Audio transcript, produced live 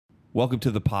Welcome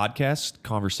to the podcast,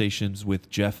 Conversations with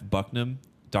Jeff Bucknam.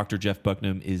 Dr. Jeff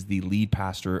Bucknam is the lead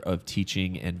pastor of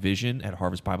teaching and vision at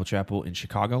Harvest Bible Chapel in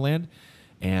Chicagoland.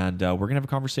 And we're going to have a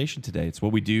conversation today. It's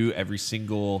what we do every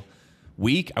single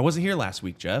week. I wasn't here last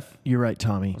week, Jeff. You're right,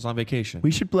 Tommy. I was on vacation.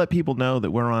 We should let people know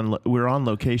that we're on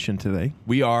location today.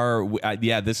 We are,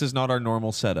 this is not our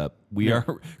normal setup. We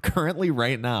are currently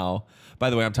right now. By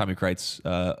the way, I'm Tommy Kreitz,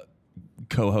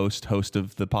 host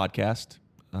of the podcast.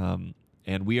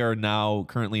 And we are now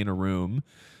currently in a room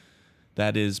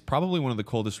that is probably one of the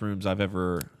coldest rooms I've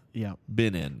ever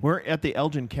been in. We're at the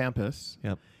Elgin campus.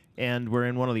 Yep. And we're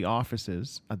in one of the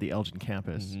offices at the Elgin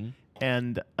campus. Mm-hmm.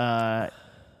 And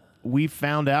we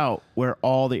found out where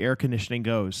all the air conditioning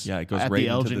goes. Yeah, it goes at right the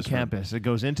into Elgin this campus. It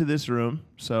goes into this room.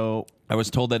 So I was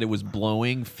told that it was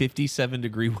blowing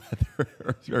 57-degree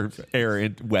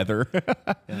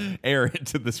air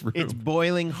into this room. it's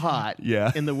boiling hot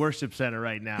Yeah. in the worship center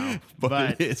right now.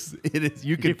 but it is.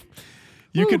 You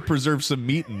could preserve some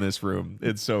meat in this room.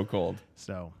 It's so cold.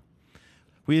 So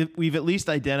we've at least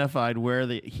identified where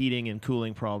the heating and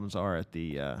cooling problems are at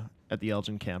the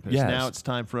Elgin campus. Yes. Now it's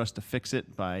time for us to fix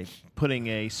it by putting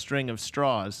a string of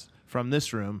straws from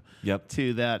this room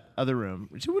to that other room,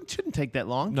 which shouldn't take that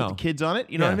long. No. Put the kids on it.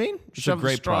 You know what I mean? It's a Shove the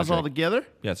great straws all project. together.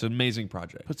 Yeah, it's an amazing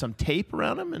project. Put some tape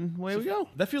around them, and away we go.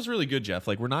 That feels really good, Jeff.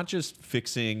 Like, we're not just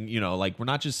fixing, we're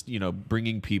not just,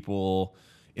 bringing people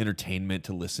entertainment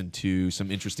to listen to,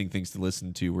 some interesting things to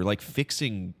listen to. We're like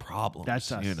fixing problems. That's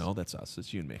us. That's us.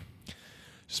 It's you and me.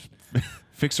 Just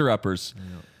fixer-uppers. Yeah.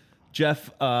 Jeff,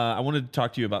 I wanted to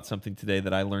talk to you about something today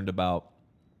that I learned about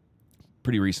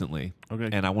pretty recently. Okay.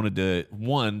 And I wanted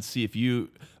to, see if you,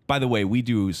 by the way, we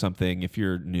do something, if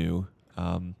you're new,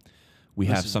 we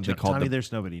have something called Tommy,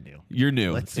 there's nobody new. You're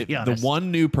new. Let's be The honest. one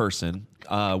new person,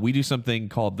 we do something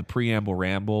called the preamble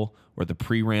ramble or the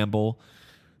pre-ramble,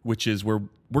 which is where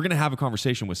we're going to have a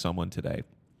conversation with someone today.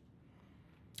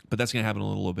 But that's going to happen in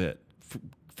a little bit.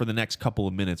 For the next couple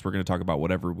of minutes, we're going to talk about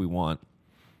whatever we want.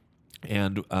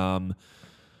 And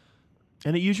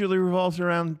it usually revolves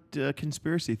around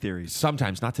conspiracy theories.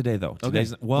 sometimes, not today though.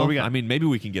 Today's What do we got? I mean, maybe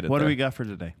we can get it. What there. do we got for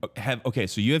today? Okay,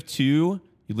 so you have two.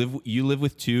 You live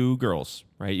with two girls,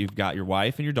 right? You've got your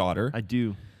wife and your daughter. I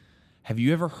do. Have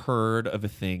you ever heard of a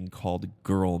thing called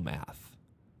girl math?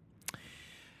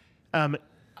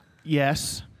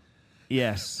 Yes.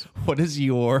 Yes. What is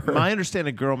your My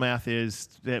understanding of girl math is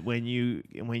that when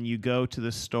you go to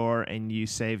the store and you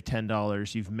save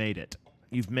 $10, you've made it.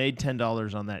 You've made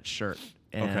 $10 on that shirt.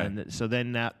 And so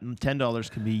then that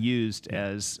 $10 can be used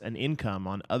as an income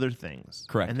on other things.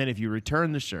 Correct. And then if you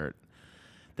return the shirt,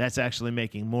 that's actually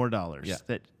making more dollars. Yeah.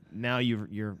 That now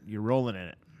you're rolling in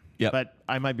it. Yep. But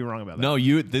I might be wrong about that. No,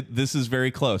 this is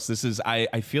very close. This is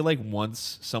I feel like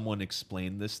once someone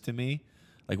explained this to me,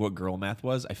 like what girl math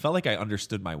was, I felt like I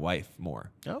understood my wife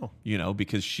more. Oh.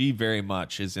 Because she very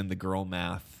much is in the girl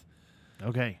math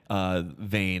Okay.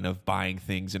 vein of buying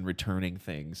things and returning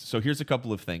things. So here's a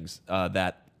couple of things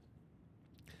that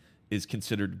is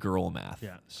considered girl math.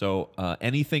 Yeah. So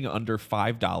anything under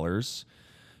 $5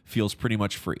 feels pretty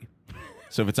much free.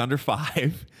 So if it's under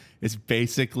 $5, it's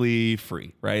basically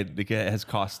free, right? It has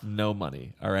cost no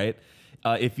money. All right.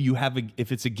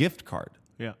 If it's a gift card,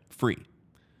 Yeah. free.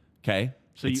 Okay.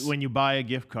 So when you buy a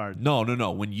gift card, No.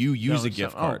 When you use a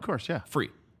gift card, of course, yeah.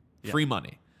 free, Yeah. free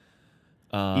money.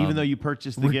 Even though you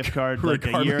purchased the gift card like a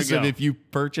year Regardless ago. of if you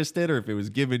purchased it or if it was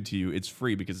given to you, it's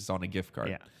free because it's on a gift card.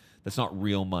 Yeah. That's not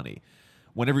real money.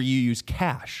 Whenever you use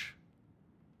cash,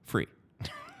 free.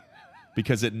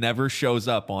 Because it never shows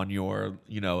up on your,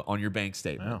 on your bank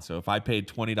statement. Wow. So if I paid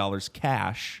 $20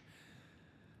 cash,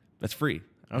 that's free.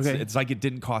 Okay. It's like it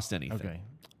didn't cost anything. Okay.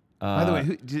 By the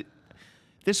way,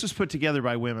 this was put together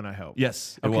by women, I hope.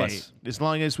 Yes, it Okay. was. As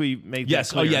long as we make Yes.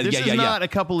 that clear. Oh yeah. This yeah. is yeah. not a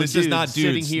couple of this dudes is not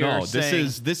dudes. sitting here No. saying,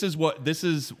 This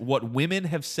is what women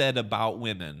have said about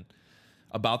women,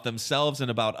 about themselves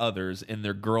and about others in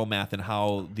their girl math and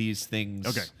how these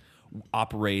things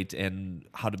operate and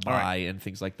how to buy and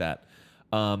things like that.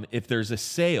 If there's a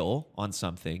sale on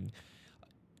something,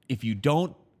 if you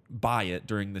don't buy it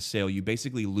during the sale, you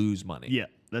basically lose money. Yeah,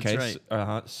 that's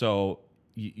right. So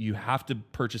you have to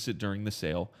purchase it during the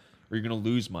sale or you're going to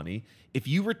lose money. If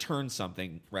you return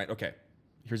something, right? Okay,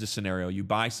 here's a scenario. You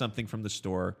buy something from the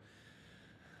store.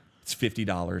 It's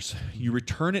 $50. You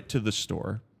return it to the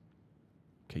store.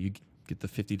 Okay, you get the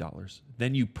 $50.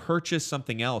 Then you purchase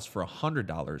something else for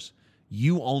 $100.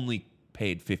 You only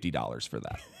paid $50 for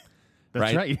that.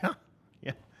 That's right. Yeah.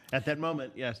 Yeah. At that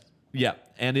moment, yes. Yeah.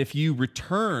 And if you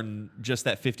return just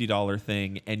that $50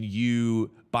 thing and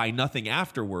you buy nothing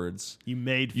afterwards, You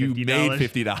made $50. you made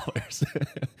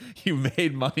 $50. You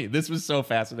made money. This was so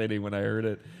fascinating when I heard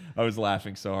it. I was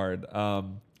laughing so hard.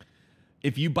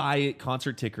 If you buy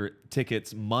concert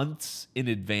tickets months in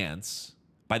advance,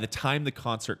 by the time the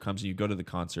concert comes and you go to the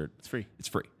concert, It's free. it's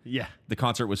free. Yeah. The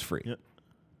concert was free. Yep.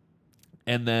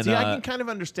 And then See, I can kind of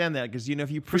understand that because,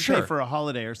 if you prepay sure. for a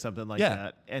holiday or something like Yeah.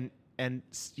 that and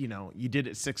you did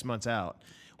it 6 months out,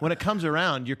 when it comes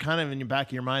around, you're kind of in your back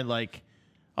of your mind like,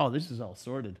 oh, this is all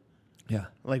sorted. yeah.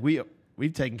 Like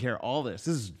we've taken care of all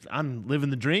this. I'm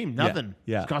living the dream. Nothing.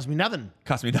 Yeah. It cost me nothing.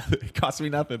 Cost me nothing. Cost me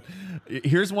nothing.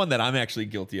 Here's one that I'm actually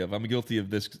guilty of. I'm guilty of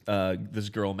this this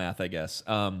girl math, I guess.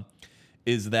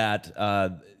 Is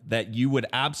that you would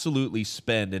absolutely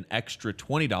spend an extra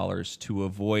 $20 to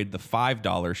avoid the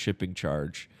 $5 shipping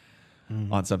charge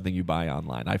on something you buy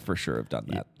online. I for sure have done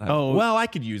that. I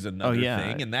could use another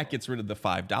thing, and that gets rid of the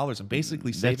 $5. I'm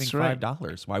basically saving right.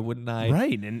 $5. Why wouldn't I?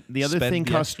 Right. And the other spend thing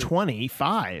the costs extra-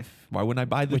 25. Why wouldn't I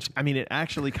buy the? It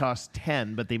actually costs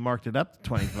 10, but they marked it up to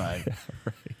 25.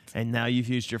 Right. And now you've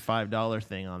used your $5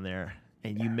 thing on there,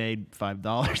 and you made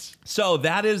 $5. So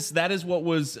that is what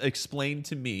was explained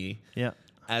to me Yeah.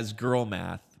 as girl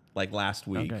math like last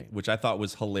week, Okay. which I thought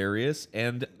was hilarious.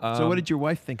 And So what did your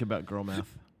wife think about girl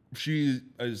math? she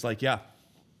was like, yeah.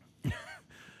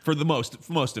 For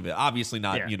most of it, obviously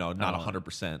not, Yeah. not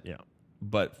 100%. Yeah.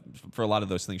 But for a lot of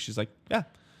those things, she's like, yeah,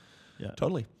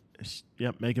 totally.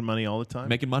 Yep, making money all the time.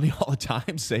 Making money all the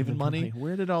time, saving money,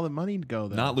 Where did all the money go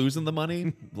then? not losing the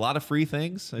money, a lot of free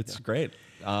things. It's great.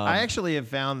 I actually have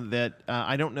found that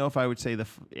I don't know if I would say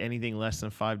anything less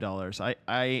than $5.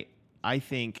 I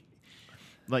think,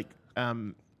 like,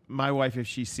 my wife, if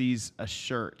she sees a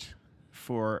shirt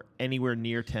for anywhere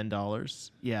near $10,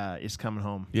 it's coming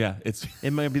home. Yeah,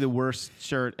 It might be the worst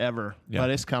shirt ever, Yeah. but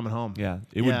it's coming home. yeah.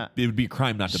 It would be a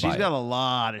crime not to buy She's it. got a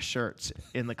lot of shirts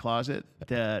in the closet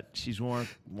that she's worn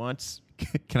once,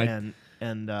 Can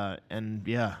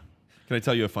yeah. I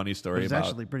tell you a funny story It's about?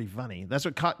 actually pretty funny. That's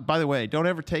what. By the way, don't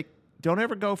ever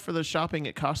go for the shopping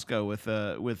at Costco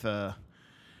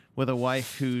with a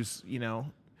wife who's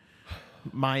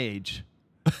my age,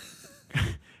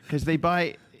 because they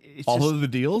buy All of the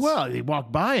deals? Well, they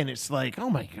walk by and it's like, oh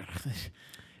my god,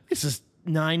 this is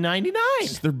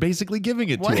 $9.99. They're basically giving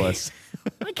it to us.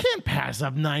 I can't pass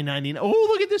up $9.99. Oh,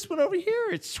 look at this one over here.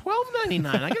 It's $12.99.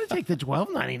 I got to take the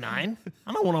 $12.99.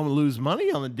 I don't want to lose money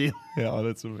on the deal. Yeah,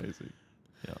 that's amazing.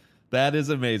 Yeah, that is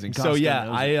amazing. Costco So yeah,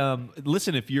 knows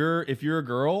listen. If you're a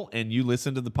girl and you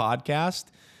listen to the podcast,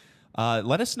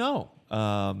 let us know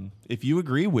if you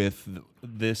agree with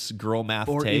this girl math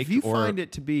Or take, if you find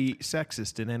it to be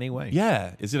sexist in any way.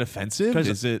 Yeah, is it offensive?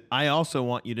 Is it? I also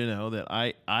want you to know that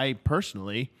I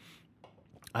personally,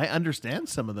 I understand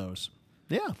some of those.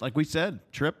 Yeah, like we said,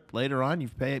 trip later on, you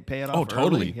pay it off. Oh,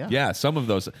 totally. Early. Yeah, some of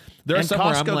those. There are And some where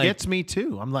I'm Costco like, gets me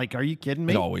too. I'm like, are you kidding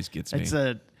me? It always gets me.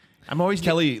 I'm always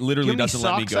Kelly literally you know how many doesn't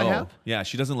let me socks I go. have? Yeah,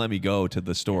 she doesn't let me go to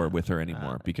the store with her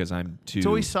anymore because I'm too. It's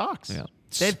always socks. Yeah.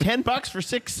 They had $10 for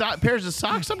 6 pairs of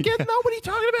socks. I'm getting. No, what are you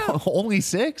talking about? Only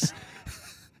 6?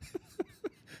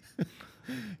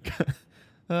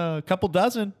 A couple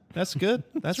dozen. That's good.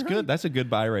 That's good. That's a good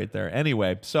buy right there.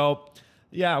 Anyway, so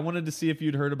yeah, I wanted to see if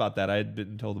you'd heard about that. I had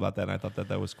been told about that, and I thought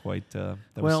that was quite. That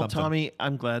was something. Tommy,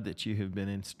 I'm glad that you have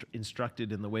been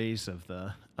instructed in the ways of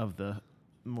the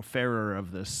more fairer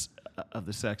of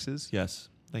the sexes. Yes.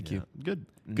 Thank you. Good.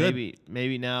 Good.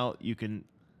 Maybe now you can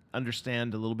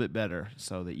understand a little bit better,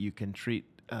 so that you can treat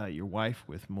your wife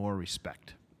with more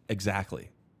respect. Exactly.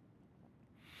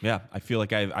 Yeah, I feel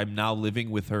like I'm now living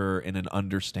with her in an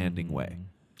understanding way.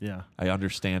 Yeah. I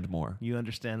understand more. You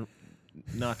understand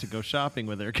not to go shopping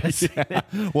with her. 'Cause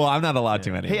Well, I'm not allowed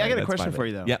to anyway. Hey, I got a That's question my for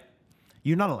bad. you, though. Yeah.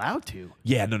 You're not allowed to.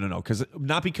 Yeah, no,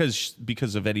 not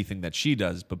because of anything that she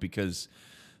does, but because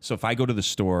so if I go to the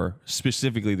store,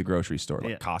 specifically the grocery store, like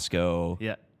Yeah. Costco,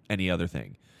 Yeah. any other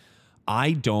thing,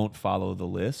 I don't follow the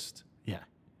list. Yeah.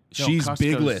 She's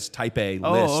big Costco's- list, type A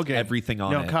list, everything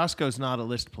on no, it. Costco's not a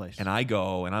list place. And I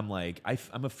go and I'm like,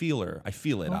 I'm a feeler. I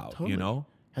feel it out, totally. you know?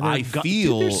 And there are I Dude,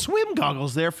 feel. there's swim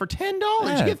goggles there for $10.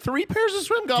 Yeah. You get 3 pairs of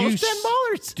swim goggles,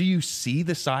 $10. Do you see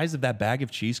the size of that bag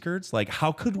of cheese curds? Like,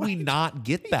 how could we not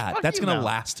get that? That's talking going to about?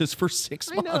 last us for 6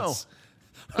 I know. months.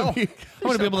 Oh, I'm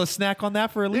going to be able to snack on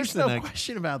that for at There's least no the next.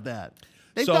 question about that.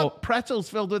 They've So- got pretzels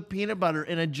filled with peanut butter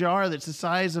in a jar that's the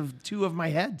size of 2 of my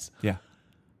heads. Yeah.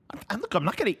 I'm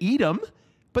not going to eat them,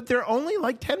 but they're only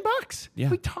like $10. Yeah.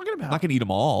 What are we talking about? I'm not going to eat them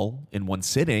all in one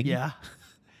sitting. Yeah.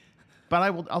 But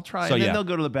I'll try. So, and then yeah. they'll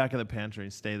go to the back of the pantry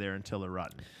and stay there until they're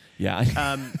rotten.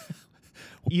 Yeah.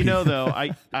 You know, though,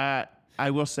 I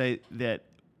will say that.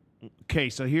 Okay,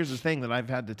 so here's the thing that I've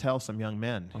had to tell some young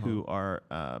men who are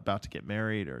about to get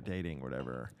married or dating, or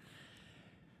whatever.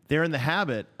 They're in the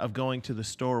habit of going to the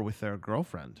store with their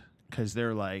girlfriend because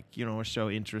they're like, show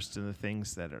interest in the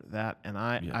things that are that. And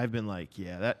I've been like,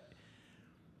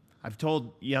 I've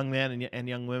told young men and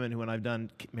young women when I've done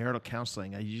marital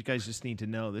counseling, you guys just need to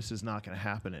know this is not going to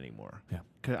happen anymore. Yeah.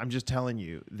 'Cause I'm just telling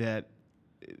you that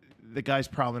the guy's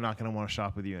probably not going to want to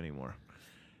shop with you anymore.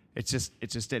 It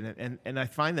just didn't. And I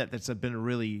find that's been a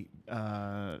really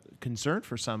concern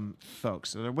for some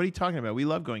folks. So what are you talking about? We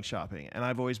love going shopping. And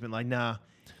I've always been like, nah,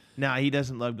 he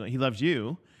doesn't love going. He loves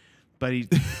you. But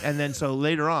and then so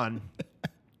later on,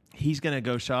 he's going to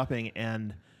go shopping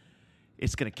and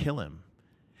it's going to kill him.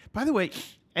 By the way,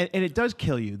 and it does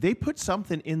kill you. They put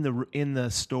something in the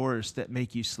stores that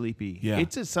make you sleepy. Yeah.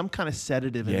 It's some kind of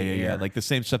sedative in the air. Yeah. Like the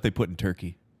same stuff they put in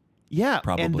turkey. Yeah,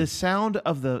 Probably. And the sound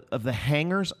of the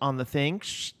hangers on the thing,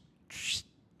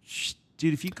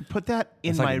 dude. If you could put that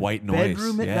in like my white noise.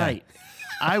 bedroom at night,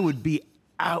 I would be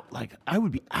out.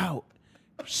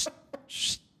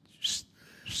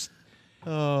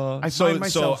 I find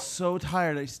myself so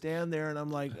tired. I stand there and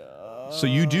I'm like. So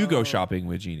you do go shopping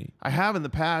with Jeannie? I have in the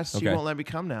past. She Okay. won't let me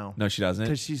come now. No, she doesn't.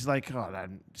 Because she's like,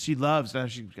 she loves. Now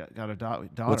she's got a daughter.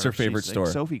 What's her favorite She's store?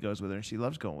 Like, Sophie goes with her, and she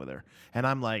loves going with her. And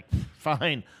I'm like,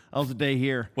 fine, I'll stay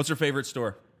here. What's her favorite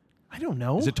store? I don't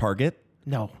know. Is it Target?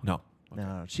 No. No.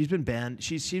 No, she's been banned.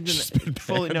 She's been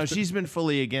fully banned. no. She's been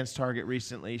fully against Target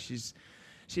recently. She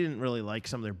didn't really like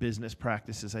some of their business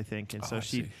practices, I think, and so I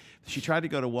she see. tried to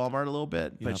go to Walmart a little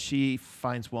bit, but Yep. she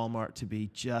finds Walmart to be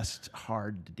just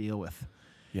hard to deal with.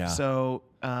 Yeah. So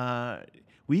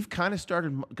we've kind of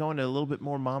started going to a little bit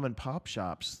more mom and pop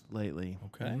shops lately.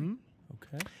 Okay. Mhm.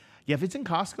 Okay. Yeah, if it's in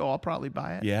Costco, I'll probably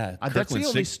buy it. Yeah. That's the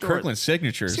only store. Kirkland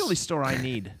Signatures. It's the only store I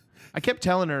need. I kept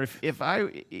telling her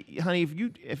honey,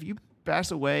 if you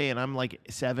pass away and I'm like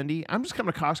 70, I'm just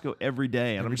coming to Costco every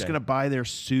day, and I'm just day. going to buy their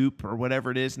soup or whatever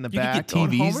it is in the You back. can get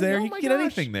going TVs home there. and- You oh my can get gosh.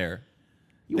 anything there.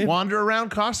 You wander around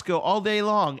Costco all day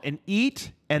long and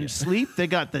eat and sleep. They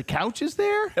got the couches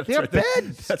there. They have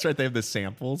beds. That's right. They have the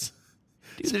samples.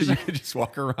 Dude, So there's you a- can just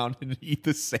walk around and eat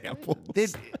the samples. They-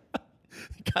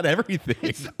 You got everything.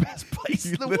 It's the best place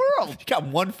in the You world. got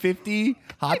 $1.50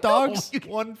 hot I know. dogs. You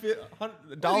can- $1.50 What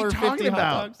are you talking hot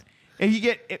about? dogs.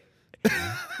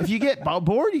 If you get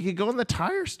bored, you could go in the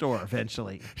tire store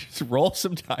eventually. Just roll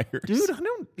some tires, Dude, I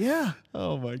don't. Yeah,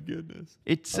 Oh my goodness.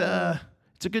 it's a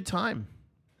good time.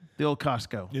 The old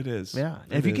Costco. It is. Yeah,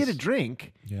 and It if you get a is.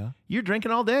 drink, Yeah. you're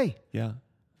drinking all day. Yeah.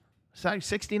 It's like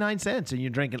 69 cents, and you're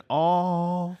drinking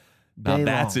all Now day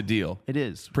that's long. a deal. It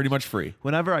is. Pretty much free.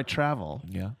 Whenever I travel,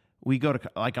 Yeah. we go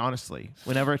to honestly.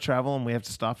 Whenever I travel and we have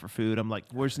to stop for food, I'm like,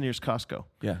 "Where's the nearest Costco?"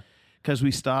 Yeah. Because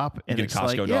we stop and get a it's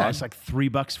Costco like dog? it's like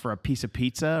 $3 for a piece of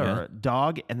pizza Yeah. or a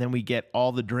dog, and then we get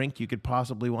all the drink you could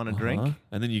possibly want to drink. Huh?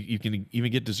 And then you can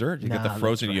even get dessert. You get Nah, the that's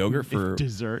frozen right. yogurt for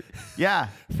dessert. Yeah,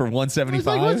 for it was like $1.75.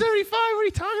 $175. What are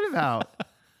you talking about?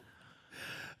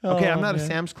 Okay, I'm not a man.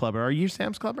 Sam's Clubber. Are you a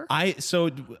Sam's Clubber?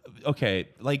 Okay,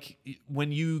 like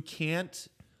when you can't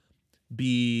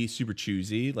be super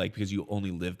choosy, like because you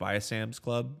only live by a Sam's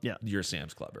Club, Yeah. you're a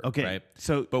Sam's Clubber. Okay, right?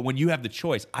 so- but when you have the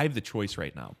choice, I have the choice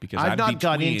right now because I've not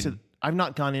gone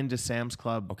between- into Sam's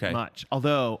Club Okay. much.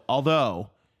 Although,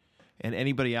 and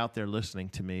anybody out there listening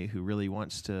to me who really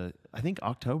wants to, I think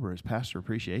October is Pastor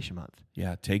Appreciation Month.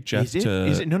 Yeah, take Jeff Is it? to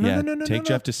Is it? No. Take no.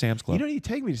 Jeff to Sam's Club. You don't need to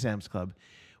take me to Sam's Club.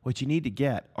 What you need to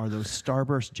get are those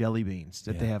Starburst jelly beans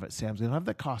that they have at Sam's. They don't have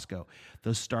that at Costco.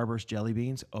 Those Starburst jelly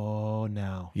beans. Oh,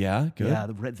 now. Yeah, good. Yeah,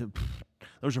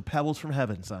 those are pebbles from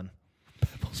heaven, son.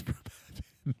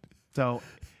 So,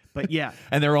 but yeah.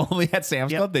 And they're only at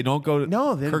Sam's Yep. Club. They don't go to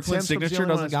No, Kirkland Sam's Club's the Signature only one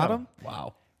doesn't that's got got them.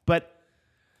 Wow. But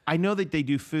I know that they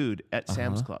do food at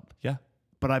Sam's Club. Yeah,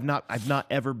 But I've not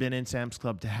ever been in Sam's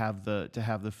Club to have the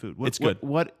food. It's good.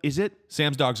 What is it?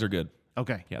 Sam's dogs are good.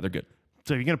 Okay. Yeah, they're good.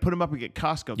 So you're gonna put them up against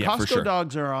Costco. Yeah, for Costco sure.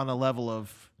 dogs are on a level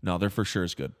of No, they're for sure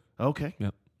as good. okay.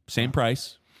 Yep. Same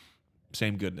price,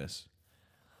 same goodness.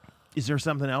 Is there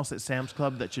something else at Sam's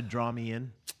Club that should draw me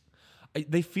in?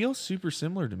 They feel super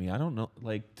similar to me. I don't know.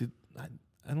 Like,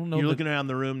 I don't know. You're the- looking around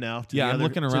the room now. To Yeah, the I'm other,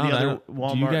 looking to around. the I other don't-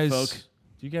 Walmart do you guys, folk.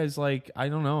 Do you guys like? I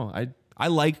don't know. I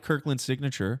like Kirkland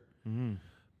Signature,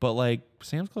 but like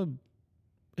Sam's Club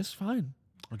is fine.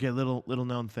 Okay, little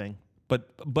known thing.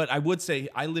 But I would say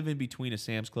I live in between a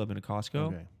Sam's Club and a Costco.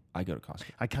 Okay. I go to Costco.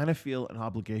 I kind of feel an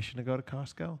obligation to go to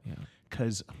Costco. Yeah.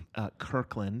 Because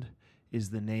Kirkland is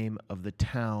the name of the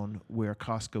town where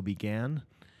Costco began,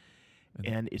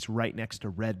 and it's right next to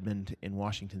Redmond in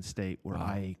Washington State, where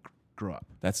I grow up.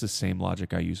 That's the same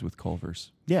logic I use with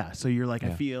Culver's. Yeah, so you're like, Yeah.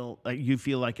 I feel like you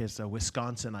feel like it's a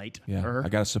Wisconsinite. Yeah, I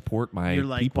got to support my You're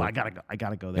like, people. well, I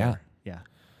gotta go there. Yeah.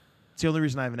 It's the only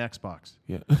reason I have an Xbox.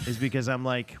 Yeah. Is because I'm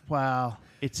like, wow,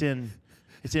 it's in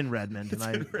Redmond, and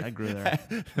I grew there.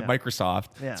 Yeah. Microsoft.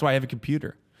 Yeah. That's why I have a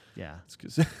computer. Yeah, It's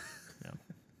 'cause-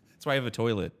 That's why I have a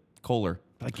toilet. Kohler.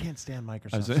 but I can't stand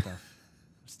Microsoft Was it? stuff.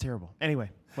 It's terrible. Anyway,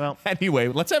 well, Anyway,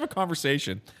 let's have a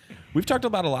conversation. We've talked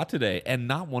about a lot today, and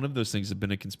not one of those things have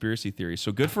been a conspiracy theory.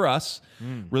 So good for us.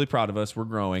 Really proud of us. We're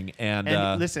growing.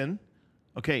 And listen,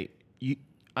 okay,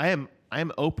 I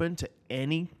am open to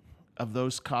any of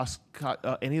those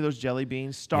any of those jelly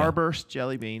beans, Starburst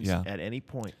jelly beans at any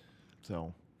point.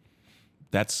 So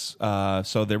that's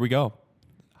so there we go.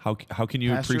 How can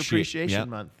you Pastor appreciate Appreciation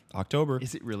Month? October.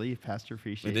 Is it really Pastor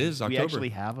Appreciation? It is We October. actually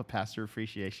have a Pastor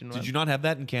Appreciation Month. Did you not have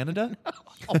that in Canada?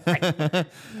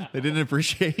 They didn't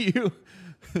appreciate you.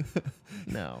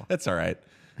 No. That's all right.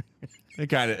 It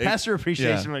kind of Pastor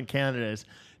Appreciation Month in Canada is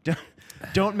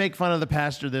don't make fun of the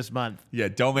pastor this month. Yeah,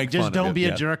 don't make fun Just of don't it. be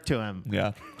Yeah. a jerk to him.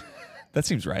 Yeah. That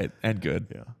seems right and good.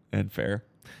 Yeah. And fair.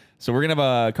 So we're going to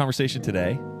have a conversation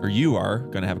today, or you are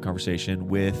going to have a conversation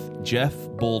with Jeff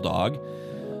Bulldog,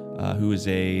 who is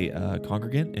a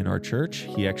congregant in our church.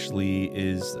 He actually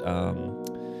is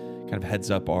kind of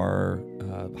heads up our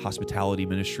hospitality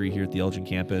ministry here at the Elgin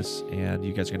campus. And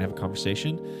you guys are going to have a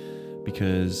conversation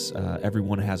because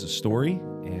everyone has a story,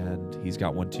 and he's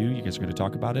got one too. You guys are going to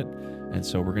talk about it. And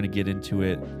so we're going to get into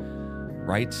it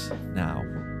right now.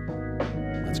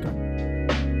 Let's go.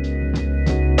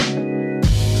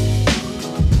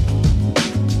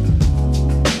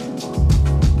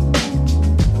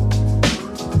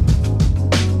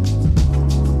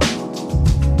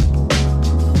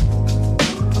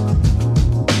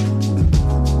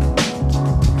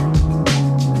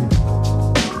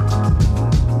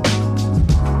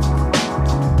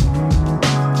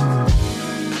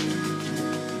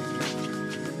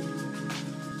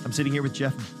 I'm sitting here with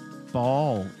Jeff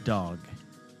Bulldog.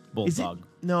 Bulldog.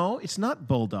 No, it's not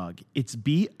Bulldog. It's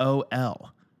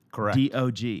BOL. Correct.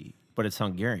 DOG. But it's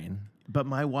Hungarian. But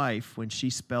my wife, when she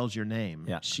spells your name,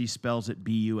 Yeah. she spells it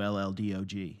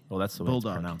BULLDOG. Well, that's the way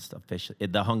Bulldog. it's pronounced officially.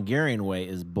 The Hungarian way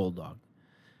is Bulldog.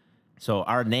 So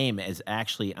our name is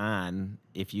actually on,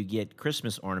 if you get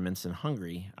Christmas ornaments in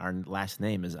Hungary, our last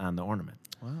name is on the ornament.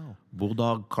 Wow.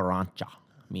 Bulldog Karancha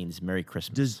means Merry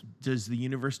Christmas. Does the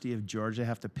University of Georgia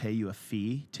have to pay you a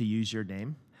fee to use your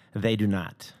name? They do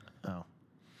not. Oh.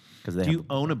 Because they Do you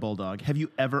own a bulldog? Have you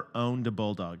ever owned a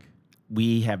bulldog?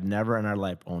 we have never in our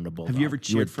life owned a bulldog. Have you ever would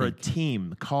cheered for a think.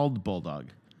 team called Bulldog?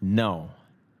 No.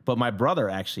 But my brother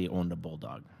actually owned a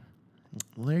bulldog.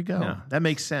 Well, there you go. Yeah. That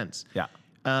makes sense.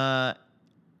 Yeah.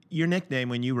 Your nickname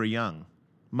when you were young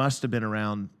must have been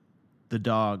around the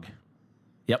dog.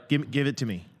 Yep. Give it to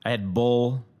me. I had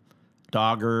Bull,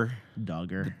 Dogger.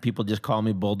 Dogger. People just call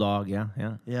me Bulldog. Yeah.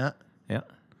 Yeah. Yeah. Yeah.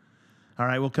 All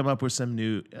right, we'll come up with some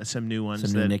new ones Some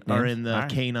new that nicknames? are in the All right.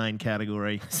 canine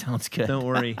category. Sounds good. Don't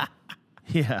worry.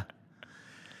 Yeah.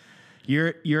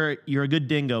 You're a good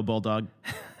dingo, Bulldog.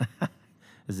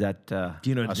 Is that Do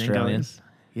you know what a Australian? dingo is?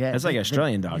 Yeah, That's like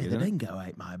Australian dog, yeah, isn't the it? dingo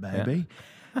ate my baby.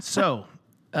 So,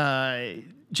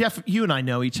 Jeff, you and I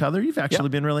know each other. You've actually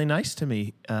been really nice to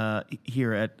me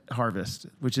here at Harvest,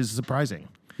 which is surprising.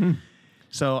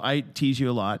 So I tease you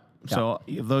a lot. So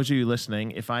if those of you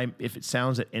listening, if it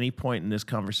sounds at any point in this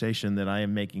conversation that I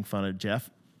am making fun of Jeff,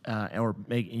 and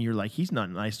you're like, he's not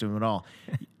nice to him at all,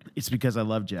 it's because I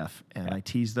love Jeff and I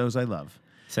tease those I love.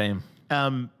 Same.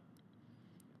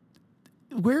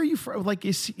 Where are you from? Like,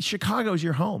 Chicago's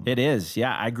your home? It is.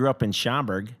 Yeah. I grew up in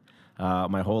Schaumburg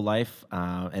my whole life.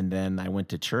 And then I went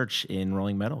to church in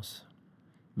Rolling Meadows.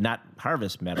 Not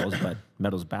Harvest Meadows, but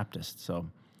Meadows Baptist. So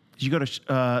Did you go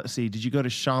to Did you go to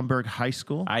Schaumburg High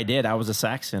School? I did. I was a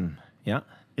Saxon. Yeah.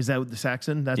 Is that the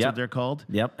Saxon? That's what Yep. they're called.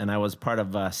 Yep. And I was part of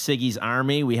Siggy's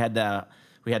army. We had the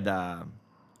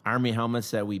army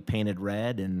helmets that we painted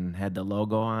red and had the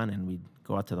logo on, and we'd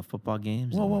go out to the football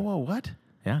games. Whoa, and- whoa, whoa! What?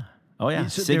 Yeah. Oh yeah.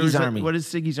 So there Siggy's was army. what is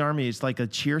Siggy's army? It's like a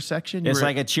cheer section. It's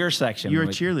like a cheer section. You're a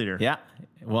Like- cheerleader. Yeah.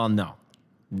 Well, no.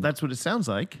 That's what it sounds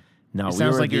like. No, It we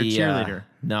sounds were like you're a the, cheerleader.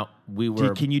 No, we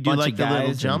were. Can you do bunch like of the little guys,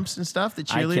 and jumps and stuff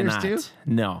that I cheerleaders cannot. do?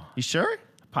 No, You sure?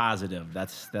 positive.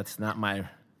 That's not my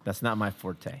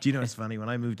forte. Do you know what's funny? When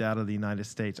I moved out of the United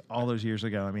States all those years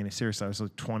ago, I mean, seriously, I was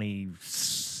like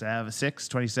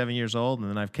 27 years old, and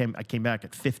then I came back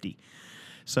at 50.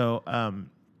 So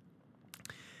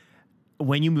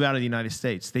when you move out of the United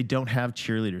States, they don't have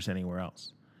cheerleaders anywhere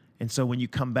else. And so when you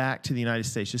come back to the United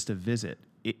States just to visit,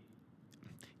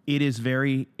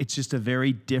 it's just a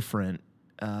very different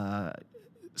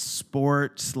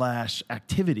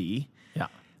sport/activity. Yeah.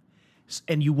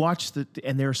 And you watch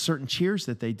and there are certain cheers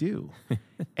that they do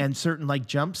and certain like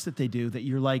jumps that they do that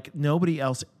you're like, nobody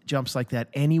else jumps like that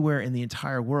anywhere in the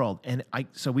entire world. And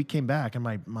so we came back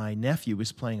and my nephew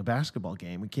was playing a basketball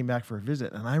game. We came back for a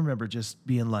visit and I remember just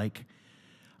being like,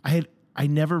 I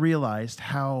never realized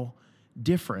how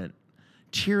different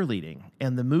cheerleading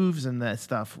and the moves and that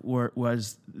stuff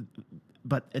was,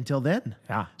 but until then.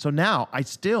 Yeah. So now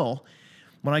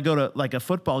when I go to like a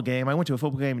football game, I went to a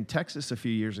football game in Texas a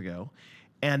few years ago,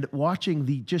 and watching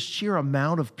the just sheer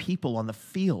amount of people on the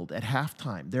field at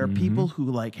halftime. There are people who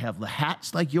like have the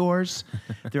hats like yours.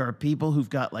 There are people who've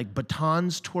got like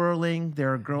batons twirling.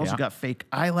 There are girls who got fake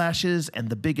eyelashes and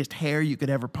the biggest hair you could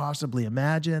ever possibly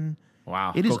imagine.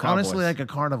 Wow. It is Go honestly Cowboys. like a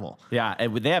carnival. Yeah,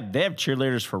 and they have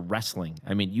cheerleaders for wrestling.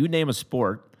 I mean, you name a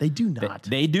sport. They do not.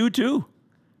 They do too.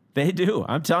 They do.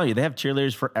 I'm telling you, they have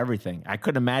cheerleaders for everything. I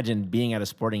couldn't imagine being at a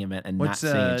sporting event and not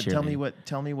seeing a cheerleader.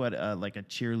 Tell me what like a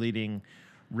cheerleading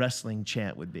wrestling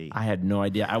chant would be. I had no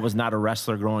idea. I was not a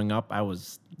wrestler growing up. I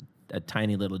was a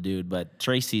tiny little dude. But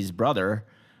Tracy's brother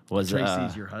was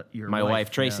Tracy's your my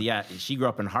wife Tracy. Yeah, she grew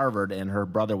up in Harvard, and her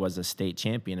brother was a state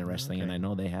champion in wrestling, and I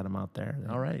know they had him out there.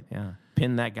 All right. Yeah,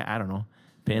 pin that guy. I don't know.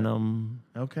 Pin him.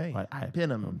 Okay. What,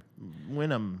 Pin him. Win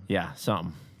him. Yeah,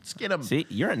 something. Skin him. See,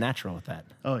 you're a natural with that.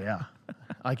 Oh yeah,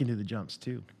 I can do the jumps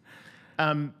too.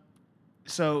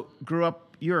 So grew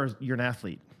up. You're an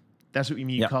athlete. That's what you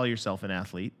mean. You call yourself an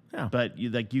athlete. Yeah. But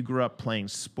you grew up playing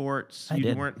sports. I You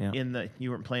did, weren't yeah.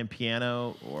 You weren't playing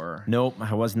piano or. Nope,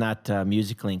 I was not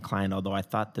musically inclined. Although I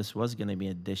thought this was going to be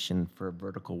an addition for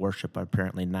vertical worship.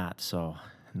 Apparently not. So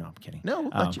no, I'm kidding. No,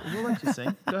 we'll let you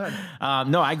sing. Go ahead.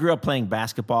 No, I grew up playing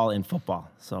basketball and football.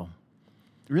 So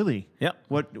Really? Yep.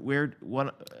 What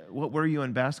were you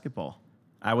in basketball?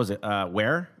 I was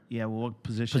where Yeah. Well, what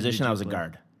position? did position? you I was a play?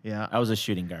 guard. Yeah. I was a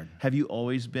shooting guard. Have you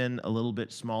always been a little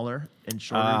bit smaller and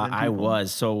shorter than people? I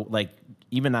was. So like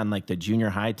even on like the junior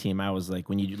high team, I was like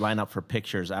when you line up for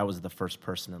pictures, I was the first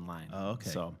person in line. Oh, okay.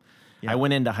 So Yeah. I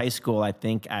went into high school. I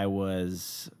think I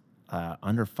was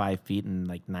under 5 feet and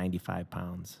like 95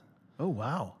 pounds. Oh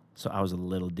wow. So I was a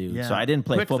little dude. Yeah. So I didn't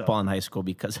play Quick, football though. in high school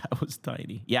because I was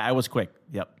tiny. Yeah, I was quick.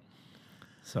 Yep.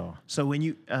 So when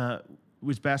you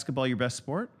was basketball your best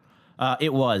sport?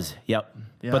 it was. Yep.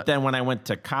 Yeah. But then when I went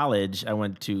to college, I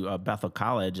went to Bethel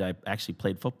College. I actually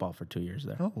played football for 2 years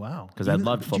there. Oh wow. 'Cause I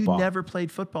loved football. You never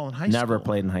played football in high school. Never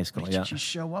played in high school. Did Yeah. you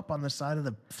show up on the side of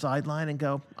the sideline and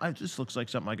go, this looks like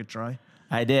something I could try?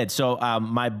 I did. So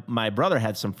my brother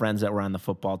had some friends that were on the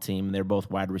football team. They're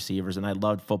both wide receivers, and I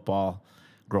loved football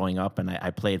growing up. And I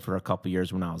played for a couple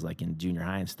years when I was like in junior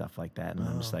high and stuff like that. And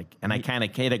I'm just like, and I kind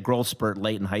of hit a growth spurt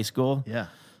late in high school. Yeah.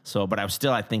 So, but I was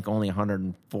still, I think, only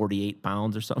 148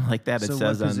 pounds or something like that. So it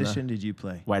says what on the position did you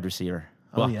play? wide receiver.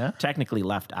 Oh, Well, yeah? technically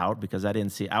left out because I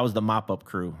didn't see. I was the mop up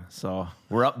crew. So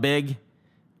we're up big,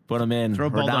 put them in. Throw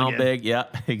we're Bulldog down in. big.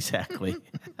 Yep, exactly.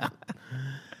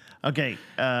 Okay,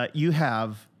 you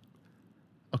have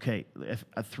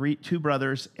two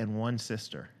brothers and one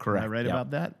sister. Correct, Am I right yep.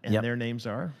 about that? And Yep. their names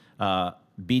are?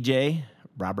 BJ,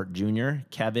 Robert Jr.,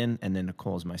 Kevin, and then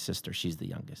Nicole's my sister. She's the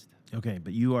youngest. Okay,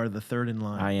 but you are the third in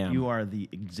line. I am. You are the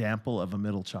example of a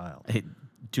middle child.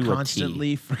 To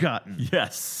Constantly forgotten. a T.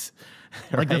 Yes.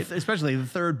 Like Right? especially the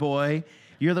third boy.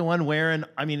 You're the one wearing,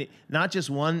 not just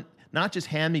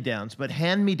hand-me-downs, but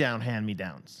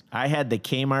hand-me-downs. I had the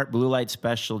Kmart Blue Light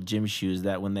Special gym shoes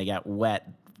that when they got wet,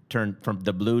 turned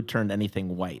turned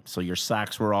anything white. So your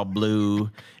socks were all blue.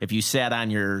 If you sat on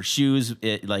your shoes,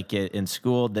 in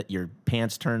school, that your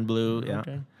pants turned blue. Yeah.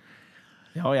 Okay.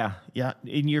 Oh yeah. Yeah,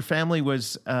 and your family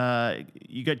was,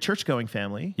 you got church-going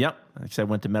family. Yep. Like I said,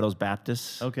 went to Meadows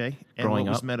Baptist. Okay. And Growing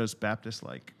what was up. Meadows Baptist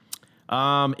like?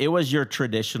 It was your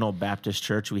traditional Baptist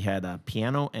church. We had a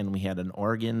piano and we had an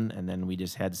organ, and then we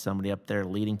just had somebody up there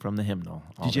leading from the hymnal.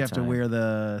 all Did the you have to time. wear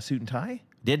the suit and tie?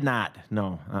 Did not.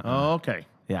 No. Oh, okay.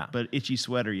 Yeah. But itchy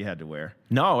sweater you had to wear.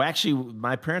 No, actually,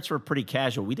 my parents were pretty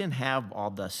casual. We didn't have all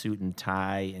the suit and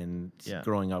tie, and Yeah.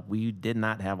 growing up, we did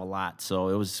not have a lot. So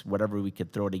it was whatever we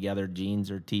could throw together,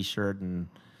 jeans or T-shirt, and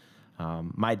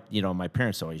my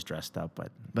parents always dressed up,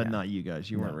 but yeah. Not you guys.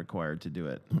 You weren't required to do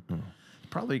it.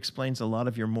 Probably explains a lot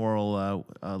of your moral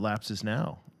lapses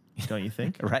now, don't you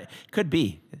think? Right? Could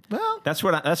be. Well, That's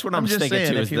what I'm just sticking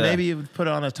saying, to. if is you the- maybe would put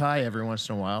on a tie every once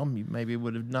in a while, you maybe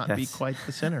would have not be That's- quite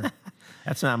the sinner.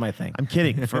 that's not my thing. I'm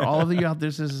kidding. For all of you out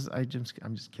there,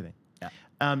 I'm just kidding.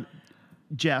 Yeah.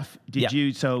 Jeff, did Yeah.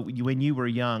 you? So when you were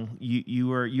young, you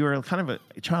were kind of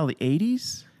a child of the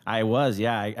 '80s. I was,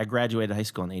 yeah. I graduated high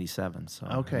school in '87. So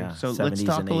Okay, yeah, so let's 70s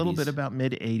talk and a little 80s. bit about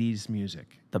mid '80s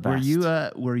music. The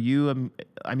Were you?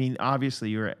 I mean, obviously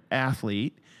you're an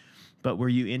athlete, but were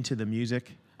you into the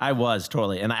music? I was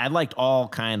totally, and I liked all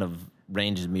kind of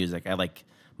ranges of music. I like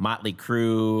Motley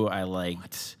Crue. I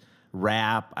liked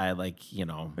rap. I like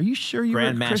Are you sure you were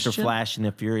a Grandmaster Christian? Flash and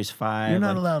the Furious Five. You're not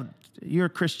like, allowed. You're a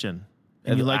Christian,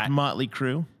 and you liked Motley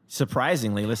Crue,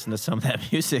 surprisingly listen to some of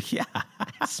that music. Yeah,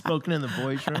 smoking in the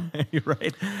boys' room. you're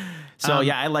right. So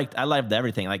yeah, I loved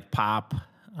everything like pop.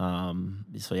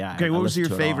 So yeah. Okay, I what was listened your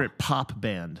to it all. favorite pop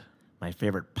band My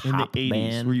favorite pop in the '80s?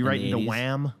 band. Were you in right the into 80s?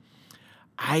 Wham?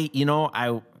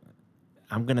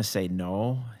 I'm gonna say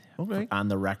no. Okay. On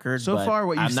the record. So but far,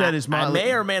 what you I'm said not- is I Motley-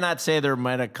 may or may not say there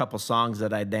might have a couple songs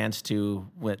that I danced to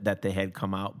that they had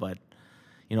come out, but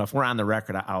if we're on the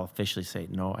record, I'll officially say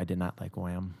no. I did not like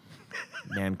Wham.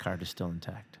 Man card is still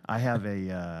intact. I have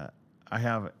a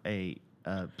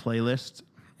playlist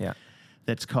Yeah.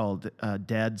 that's called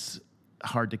Dad's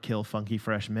Hard to Kill Funky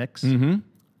Fresh Mix. Mm-hmm.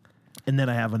 And then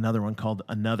I have another one called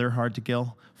Another Hard to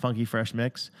Kill Funky Fresh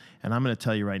Mix. And I'm going to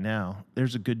tell you right now,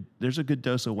 there's a good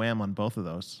dose of Wham on both of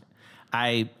those.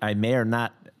 I may or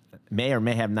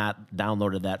may have not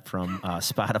downloaded that from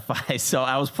Spotify. So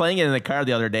I was playing it in the car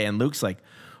the other day, and Luke's like,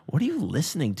 "What are you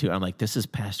listening to?" I'm like, "This is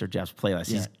Pastor Jeff's playlist."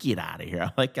 Yeah. He's, "Get out of here!"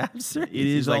 I'm like, "I'm serious." It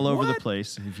is He's like, all over the "What?"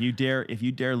 place. If you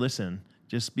dare listen,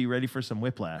 just be ready for some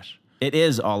whiplash. It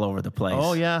is all over the place.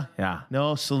 Oh yeah, Yeah.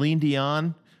 No, Celine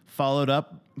Dion followed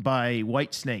up by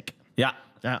White Snake. Yeah.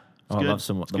 Yeah, Oh, I love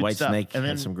the White Snake. And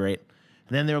then has some great.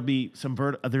 then there'll be some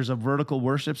there's a vertical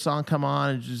worship song come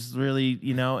on, and just really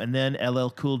and then LL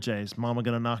Cool J's "Mama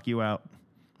Gonna Knock You Out."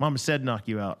 Mama said "Knock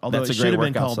You Out," although That's it a should great have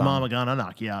been workout called song. "Mama Gonna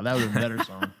Knock You Out." That would have been a better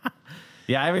song.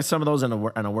 Yeah, I have some of those on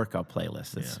a workout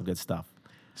playlist. It's some good stuff.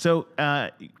 So,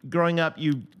 growing up,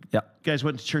 you Yep. guys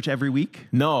went to church every week.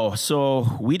 No,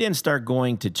 so we didn't start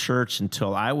going to church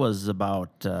until I was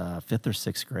about 5th or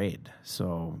 6th grade.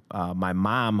 So my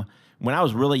mom, when I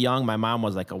was really young, my mom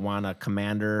was like a Awana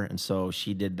commander, and so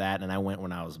she did that, and I went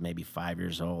when I was maybe 5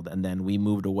 years old, and then we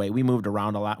moved away. We moved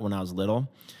around a lot when I was little,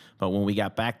 but when we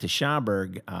got back to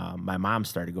Schaumburg, my mom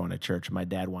started going to church. My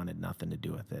dad wanted nothing to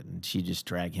do with it, and she just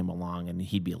dragged him along, and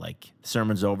he'd be like,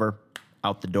 "Sermon's over,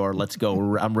 out the door, let's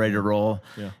go. I'm ready to roll."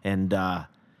 Yeah.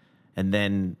 And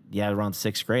then, around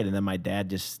 6th grade, and then my dad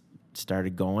just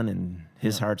started going, and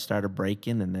his heart started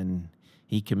breaking, and then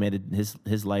he committed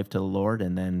his life to the Lord,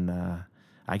 and then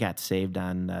I got saved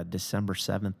on December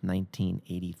 7th,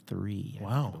 1983. I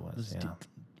Wow. think it was, This is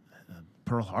yeah.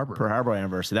 Pearl Harbor. Pearl Harbor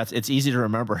anniversary. It's easy to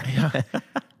remember. Yeah.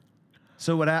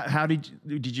 So how did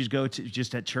you go to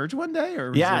just at church one day,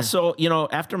 or was Yeah, there- so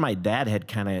after my dad had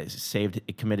kind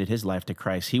of committed his life to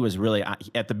Christ, he was really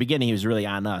at the beginning. He was really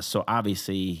on us. So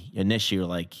obviously, initially,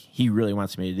 like he really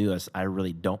wants me to do this. I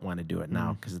really don't want to do it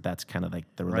now because that's kind of like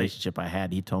the relationship I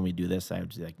had. He told me to do this. I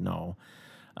was like, no.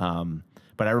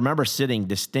 But I remember sitting in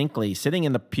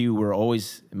the pew. We were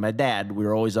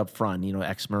always up front.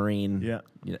 Ex-Marine. Yeah.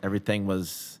 Everything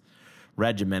was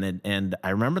regimented, and I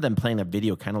remember them playing a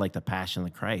video kind of like the Passion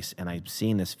of the Christ, and I've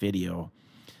seen this video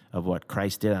of what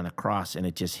Christ did on the cross, and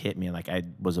it just hit me. Like I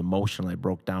was emotional. I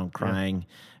broke down crying.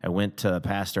 I went to the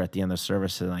pastor at the end of the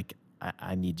service and like,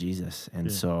 I need Jesus.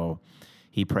 And so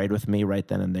he prayed with me right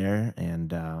then and there,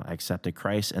 and I accepted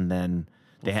Christ. And then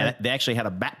they actually had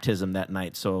a baptism that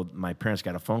night. So my parents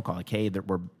got a phone call like, "Hey,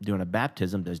 we're doing a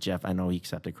baptism. Does Jeff, I know he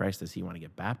accepted Christ. Does he want to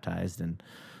get baptized?" And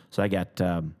so I got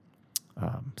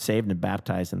saved and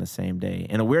baptized in the same day.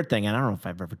 And a weird thing, and I don't know if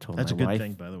I've ever told that's my a good wife.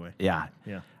 thing, by the way. Yeah.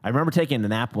 Yeah. I remember taking a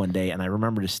nap one day, and I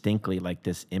remember distinctly like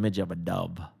this image of a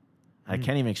dove. I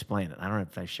can't even explain it. I don't know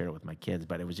if I shared it with my kids,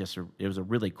 but it was just it was a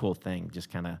really cool thing, just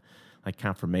kind of like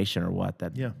confirmation or what,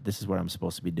 that this is what I'm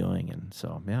supposed to be doing. And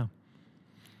so, yeah.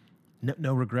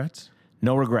 No regrets.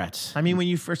 No regrets. I mean, when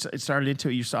you first started into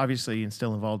it, you're obviously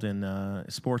still involved in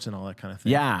sports and all that kind of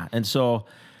thing. Yeah. And so,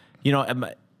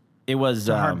 it was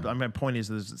My point is,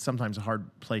 there's sometimes a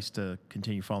hard place to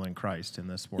continue following Christ in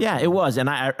the sports. Yeah, it was, and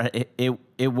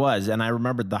it was, and I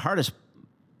remember the hardest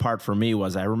part for me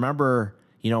was I remember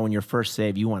when you're first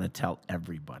saved, you want to tell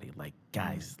everybody, like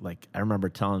guys, like I remember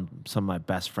telling some of my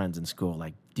best friends in school,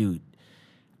 like, dude,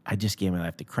 I just gave my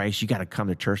life to Christ. You got to come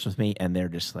to church with me, and they're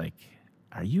just like,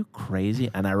 are you crazy?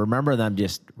 And I remember them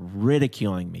just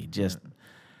ridiculing me,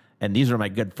 and these were my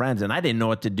good friends, and I didn't know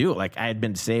what to do. Like I had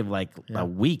been saved like a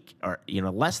week or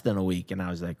less than a week, and I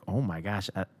was like, "Oh my gosh,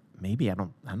 maybe I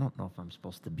don't know if I'm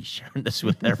supposed to be sharing this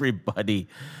with everybody."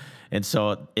 And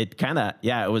so it kind of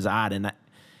it was odd, and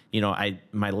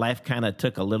my life kind of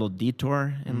took a little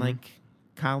detour in like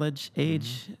a college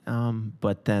age,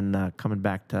 but then coming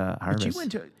back to Harvest.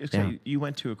 But you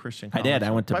went to a Christian college. I did.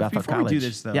 I went to Bethel Before College. we do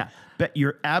this, though,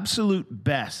 your absolute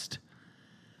best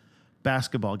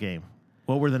basketball game.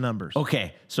 What were the numbers?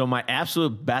 Okay, so my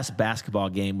absolute best basketball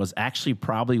game was actually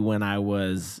probably when I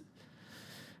was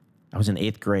in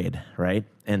 8th grade, right?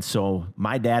 And so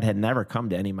my dad had never come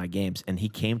to any of my games, and he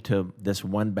came to this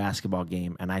one basketball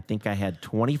game, and I think I had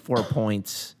 24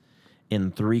 points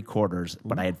in 3 quarters,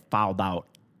 but I had fouled out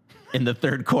in the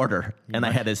 3rd quarter, and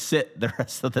I had to sit the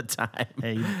rest of the time.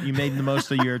 Hey, you made the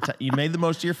most of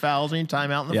your fouls and your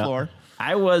time out on the floor.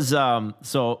 I was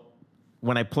so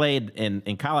when I played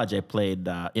in college, I played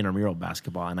intramural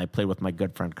basketball, and I played with my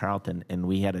good friend Carlton, and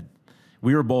we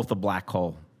were both a black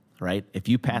hole. Right? If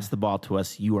you pass the ball to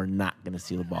us, you are not going to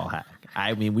see the ball hack.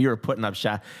 I mean, we were putting up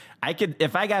shots.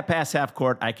 If I got past half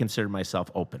court, I considered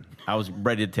myself open. I was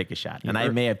ready to take a shot, and I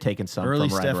may have taken some early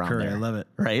from right Steph around Curry. there. I love it.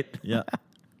 Right? Yeah.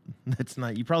 That's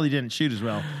not. You probably didn't shoot as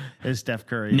well as Steph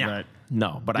Curry.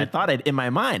 But I thought in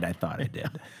my mind, I thought I did.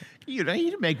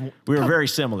 You'd make. We were very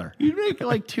similar. You'd make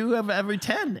like 2 of every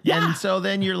 10. Yeah. And so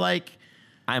then you're like,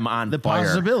 I'm on the fire.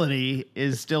 possibility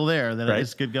is still there that Right.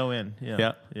 this could go in.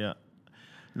 Yeah. Yeah.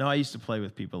 No, I used to play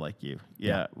with people like you.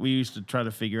 Yeah. We used to try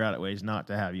to figure out ways not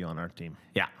to have you on our team.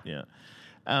 Yeah. Yeah.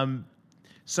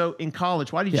 So in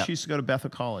college, why did you choose to go to Bethel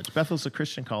College? Bethel's a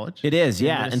Christian college. It is,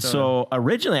 yeah. And Minnesota. so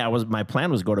originally, my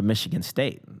plan was to go to Michigan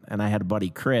State, and I had a buddy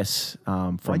Chris.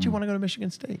 Why'd you want to go to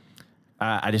Michigan State?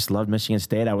 I just loved Michigan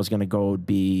State. I was going to go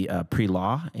be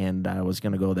pre-law, and I was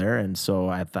going to go there. And so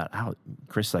I thought,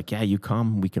 Chris is like, yeah, you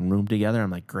come. We can room together. I'm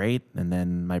like, great. And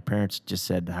then my parents just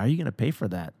said, how are you going to pay for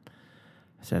that?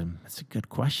 I said, that's a good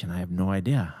question. I have no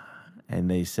idea. And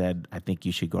they said, I think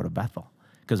you should go to Bethel.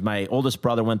 Because my oldest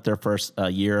brother went there first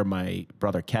year. My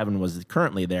brother Kevin was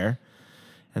currently there.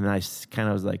 And I kind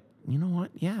of was like, you know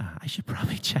what? Yeah, I should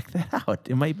probably check that out.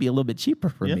 It might be a little bit cheaper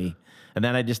for me. And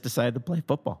then I just decided to play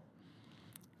football.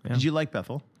 Yeah. Did you like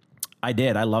Bethel? I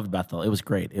did. I loved Bethel. It was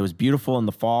great. It was beautiful in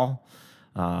the fall.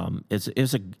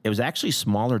 It was actually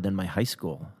smaller than my high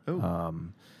school.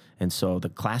 And so the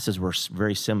classes were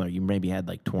very similar. You maybe had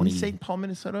like 20. St. Paul,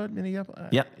 Minnesota, Minneapolis?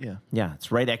 Yeah. Yeah.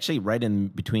 It's right in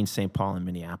between St. Paul and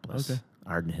Minneapolis. Okay.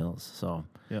 Arden Hills. So,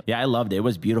 Yep. yeah, I loved it. It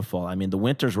was beautiful. I mean, the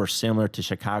winters were similar to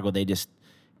Chicago. They just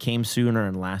came sooner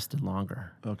and lasted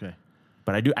longer. Okay.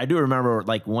 But I do remember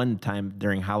like one time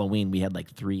during Halloween, we had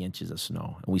like 3 inches of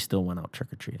snow, and we still went out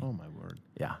trick-or-treating. Oh, my word.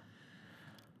 Yeah.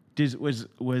 Was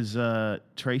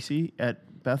Tracy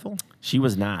at Bethel? She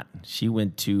was not. She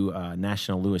went to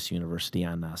National Louis University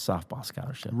on a softball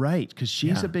scholarship. Right, because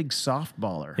she's Yeah. a big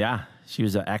softballer. Yeah. She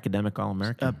was an academic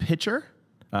All-American. A pitcher?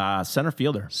 Center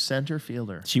fielder. Center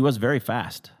fielder. She was very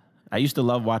fast. I used to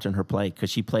love watching her play because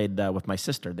she played with my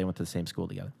sister. They went to the same school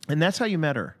together. And that's how you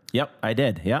met her? Yep, I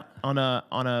did. Yeah. On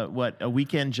a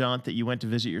weekend jaunt that you went to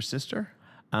visit your sister?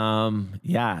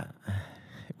 Yeah.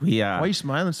 We Why are you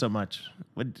smiling so much?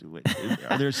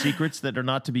 Are there secrets that are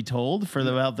not to be told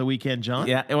about the weekend jaunt?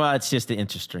 Yeah, well, it's just an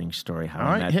interesting story how All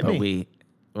I right, met. hit But me.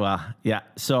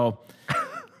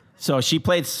 So she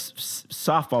played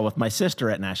softball with my sister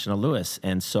at National Louis,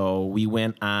 and so we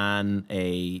went on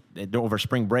over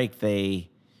spring break. We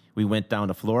went down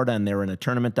to Florida, and they were in a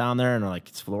tournament down there, and they're like,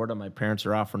 it's Florida. My parents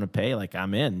are offering to pay. Like,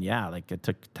 I'm in. Yeah, like I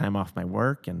took time off my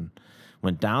work and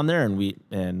went down there, and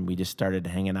we just started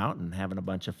hanging out and having a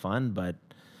bunch of fun. But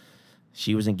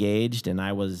she was engaged, and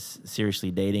I was seriously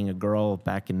dating a girl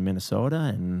back in Minnesota,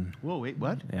 and Whoa, wait,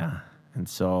 what? yeah, and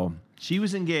so She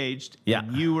was engaged, Yeah.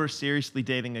 and you were seriously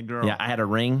dating a girl. yeah, I had a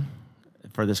ring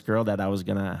for this girl that I was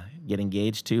gonna get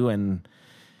engaged to, and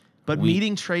But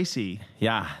meeting Tracy,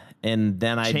 yeah. And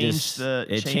then it changed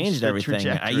changed the everything. I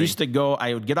trajectory. used to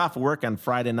I would get off of work on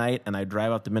Friday night, and I'd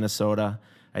drive up to Minnesota.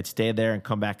 I'd stay there and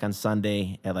come back on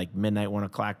Sunday at like midnight, 1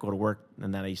 o'clock, go to work.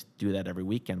 And then I used to do that every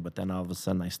weekend. But then all of a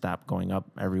sudden I stopped going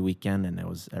up every weekend, and it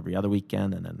was every other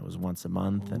weekend, and then it was once a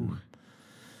month. And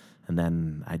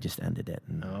then I just ended it.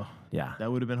 And yeah. that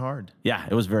would have been hard. Yeah,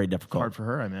 it was very difficult. Hard for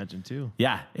her, I imagine, too.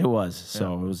 Yeah, it was.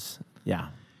 So it was, yeah.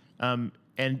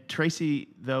 And Tracy,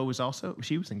 though,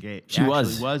 she was engaged. She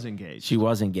was engaged. She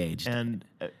was engaged. And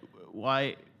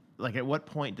why, like, at what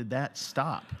point did that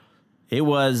stop? It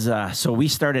was, so we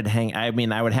started I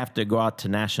would have to go out to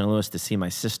National Louis to see my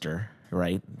sister,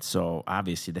 right? So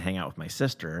obviously to hang out with my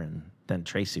sister, and then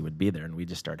Tracy would be there, and we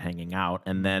just start hanging out.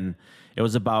 And then it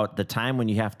was about the time when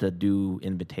you have to do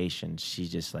invitations. She's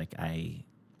just like, I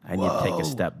need to take a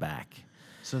step back.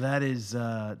 So that is,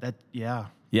 yeah.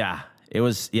 Yeah, it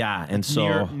was, yeah. And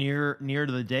so near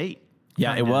to the date.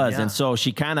 yeah, it Kinda, was. yeah. And so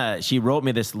she wrote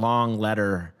me this long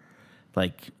letter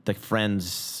like the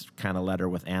Friends kind of letter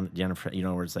with Jennifer,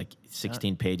 where it's like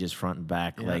 16 pages front and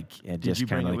back. Yeah. Like it Did just you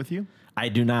bring kinda it with you? I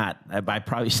do not. I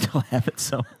probably still have it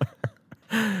somewhere.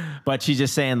 But she's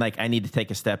just saying, like, I need to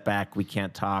take a step back. We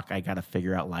can't talk. I got to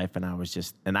figure out life. And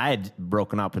I had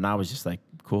broken up, and I was just like,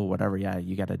 cool, whatever. Yeah,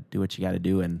 you got to do what you got to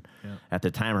do. And at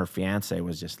the time, her fiance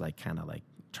was just like kind of like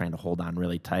trying to hold on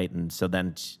really tight. And so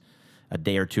then a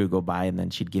day or two would go by, and then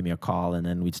she'd give me a call, and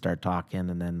then we'd start talking.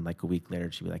 And then like a week later,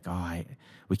 she'd be like,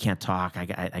 we can't talk. I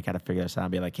got to figure this out.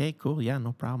 I'd be like, hey, cool. Yeah,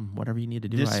 no problem. Whatever you need to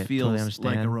do. This I feels totally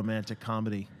understand. like a romantic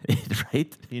comedy.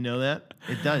 Right? You know that?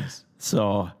 It does.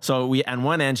 So we, on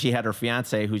one end, she had her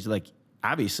fiance, who's like,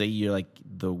 obviously you're like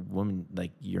the woman like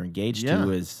you're engaged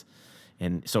to is,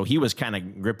 and so he was kind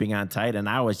of gripping on tight, and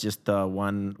I was just the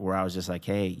one where I was just like,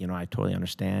 hey, I totally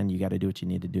understand. You got to do what you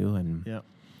need to do, and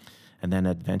then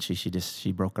eventually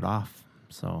she broke it off.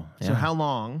 So So how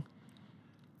long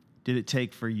did it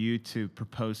take for you to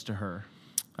propose to her?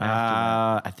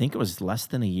 After I think it was less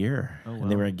than a year, and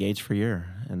they were engaged for a year,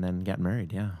 and then got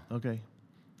married. Yeah. Okay.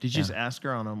 Did you just ask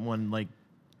her on one like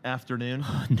afternoon?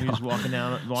 You just walking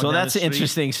down. So that's an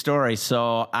interesting story.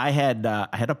 So I had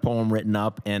a poem written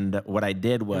up, and what I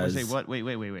did was say what? Wait.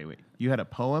 You had a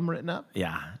poem written up?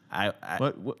 Yeah. I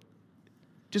What?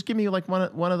 Just give me like one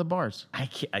of the bars. I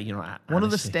can't. One of the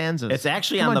honestly, stanzas. It's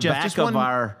actually Come on the Jeff,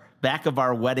 back of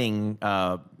our wedding.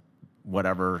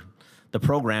 Whatever. The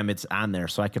program, it's on there,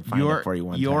 so I could find it for you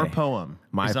one day. Your poem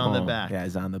is on the back. Yeah,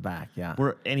 it's on the back. Yeah.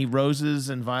 Were any roses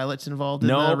and violets involved in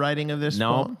the writing of this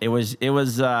poem? It was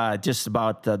just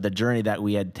about the journey that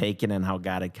we had taken and how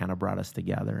God had kind of brought us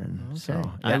together. And so,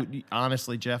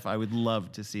 Honestly, Jeff, I would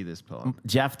love to see this poem.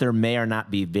 Jeff, there may or not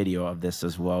be video of this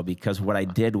as well, because what I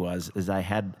did was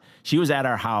she was at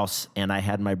our house, and I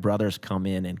had my brothers come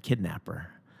in and kidnap her.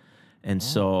 And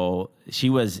so she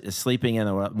was sleeping in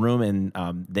a room,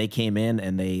 and they came in,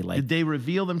 and they like. Did they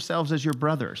reveal themselves as your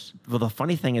brothers? Well, the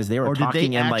funny thing is they were talking, or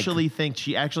did they in actually think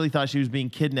she actually thought she was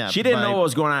being kidnapped? She didn't know what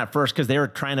was going on at first, because they were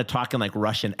trying to talk in like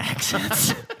Russian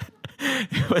accents.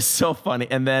 It was so funny.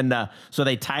 And then so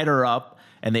they tied her up,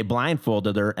 and they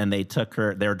blindfolded her, and they took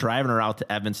her. They were driving her out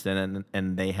to Evanston,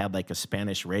 and they had like a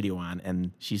Spanish radio on,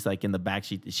 and she's like in the back.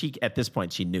 She at this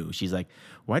point she knew. She's like,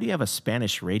 "Why do you have a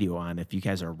Spanish radio on if you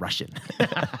guys are Russian?"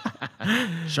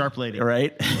 Sharp lady,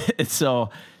 right? So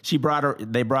they brought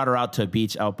her out to a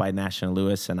beach out by National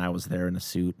Lewis, and I was there in a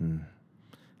suit and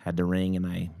had the ring, and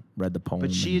I read the poem.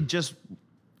 But she had just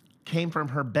came from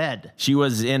her bed. She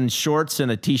was in shorts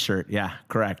and a t-shirt. Yeah,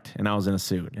 correct. And I was in a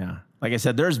suit. Yeah. Like I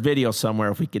said, there's video somewhere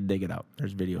if we could dig it up.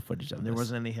 There's video footage of this. There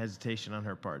wasn't any hesitation on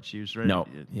her part. She was ready. No.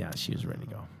 Yeah, she was ready to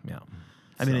go. Yeah.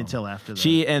 I mean, until after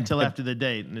after the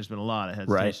date, and there's been a lot of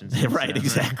hesitation. Right,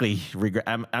 exactly.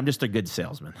 I'm just a good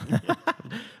salesman.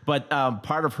 But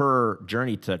part of her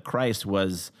journey to Christ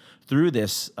was through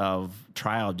this of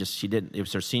trial. It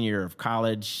was her senior year of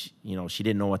college. She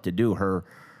didn't know what to do.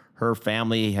 Her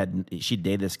family she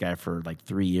dated this guy for like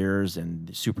 3 years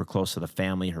and super close to the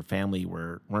family. Her family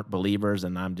weren't believers,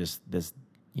 and I'm just this,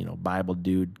 Bible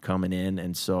dude coming in.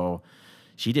 And so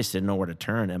she just didn't know where to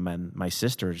turn. And my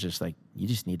sister was just like, you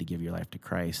just need to give your life to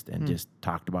Christ, and just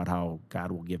talked about how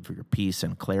God will give her peace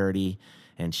and clarity.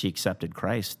 And she accepted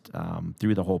Christ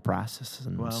through the whole process.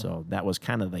 And so that was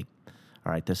kind of like,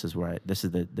 all right, this is what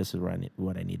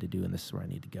I need to do, and this is where I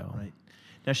need to go. Right.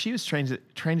 Now, she was trained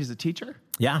as a teacher?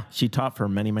 Yeah, she taught for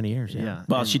many, many years. Yeah.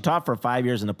 Well, she taught for 5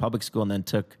 years in a public school, and then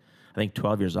took, I think,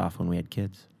 12 years off when we had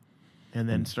kids. And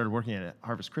then started working at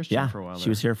Harvest Christian for a while. She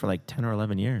was here for like 10 or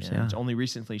 11 years. Yeah. Only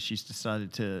recently she's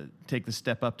decided to take the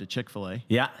step up to Chick-fil-A.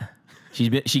 Yeah.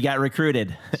 She got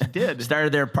recruited. She did.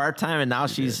 Started there part-time, and now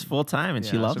she's full-time, and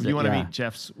she loves it. So if you want to meet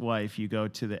Jeff's wife, you go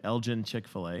to the Elgin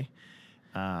Chick-fil-A.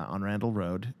 On Randall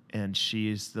Road, and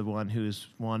she's the one who's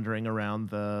wandering around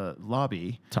the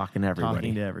lobby talking to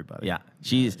everybody. Yeah,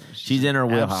 she's in her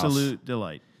wheelhouse. Absolute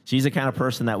delight. She's the kind of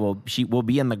person that will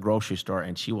be in the grocery store,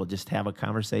 and she will just have a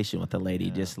conversation with the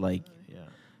lady, just like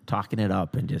talking it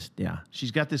up, and just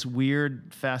She's got this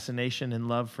weird fascination and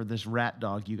love for this rat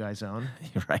dog you guys own.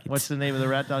 Right. What's the name of the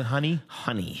rat dog? Honey.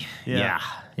 Yeah.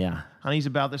 Honey's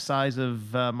about the size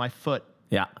of my foot.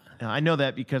 Yeah. I know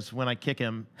that because when I kick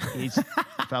him, he's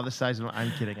about the size of.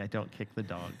 I'm kidding. I don't kick the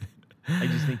dog. I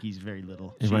just think he's very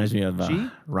little. It reminds me of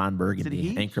Ron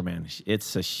Burgundy, Anchorman.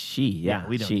 It's a she. Yeah,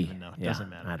 we don't even know. It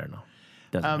doesn't matter. I don't know.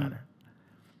 Doesn't matter.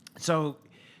 So,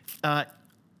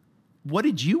 what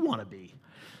did you want to be?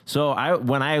 So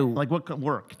what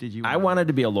work did you? I wanted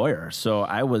to be a lawyer. So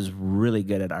I was really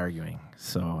good at arguing.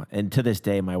 So, and to this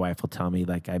day, my wife will tell me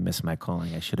like I missed my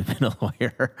calling. I should have been a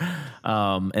lawyer.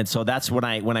 And so that's when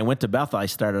I went to Bethel. I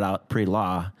started out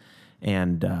pre-law,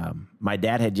 And my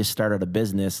dad had just started a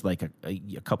business like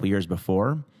a couple years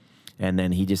before. And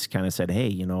then he just kind of said, hey,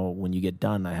 you know, when you get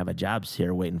done, I have a job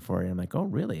here waiting for you. I'm like, oh,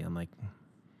 really? I'm like,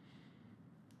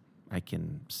 I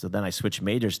can. So then I switched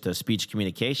majors to speech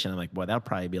communication. I'm like, boy, that'll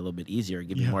probably be a little bit easier.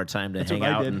 Give me more time to hang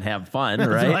out and have fun, That's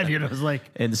right? what I did. I was like,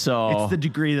 and so it's the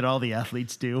degree that all the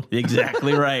athletes do.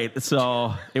 Exactly right.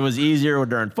 So it was easier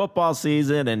during football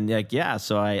season, and like, yeah.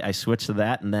 So I switched to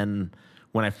that, and then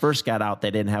when I first got out,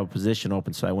 they didn't have a position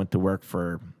open, so I went to work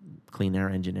for Clean Air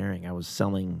Engineering. I was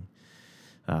selling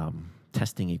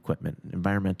testing equipment,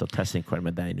 environmental testing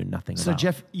equipment that I knew nothing about. So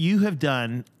Jeff, you have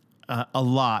done a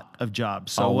lot of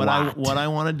jobs. So what I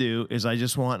want to do is I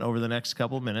just want over the next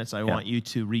couple of minutes, I want you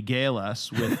to regale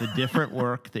us with the different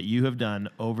work that you have done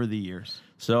over the years.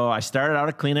 So I started out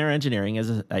at Clean Air Engineering.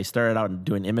 I started out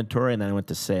doing inventory, and then I went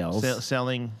to sales.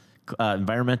 Selling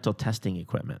environmental testing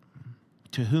equipment.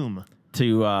 to whom?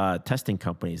 To testing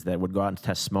companies that would go out and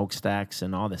test smokestacks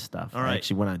and all this stuff. All right. I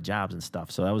actually went on jobs and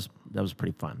stuff. So that was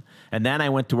pretty fun. And then I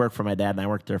went to work for my dad, and I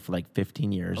worked there for like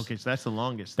 15 years. Okay, so that's the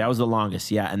longest. That was the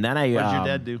longest, yeah. And then I... What did your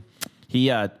dad do?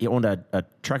 He owned a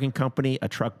trucking company, a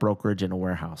truck brokerage, and a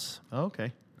warehouse. Oh,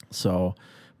 okay. So,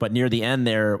 but near the end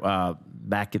there,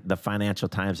 back at the financial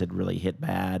times had really hit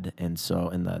bad. And so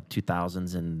in the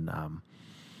 2000s, and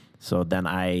so then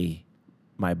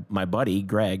my buddy,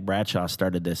 Greg Bradshaw,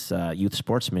 started this youth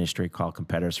sports ministry called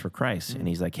Competitors for Christ. And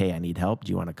he's like, hey, I need help.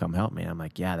 Do you want to come help me? I'm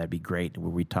like, yeah, that'd be great. Where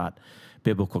we taught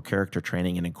biblical character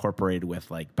training and incorporated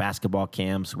with like basketball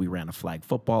camps. We ran a flag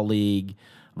football league,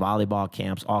 volleyball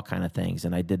camps, all kind of things.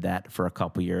 And I did that for a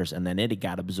couple years. And then it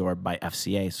got absorbed by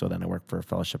FCA. So then I worked for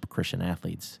Fellowship of Christian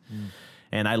Athletes.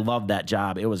 And I loved that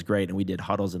job. It was great. And we did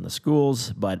huddles in the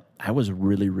schools, but I was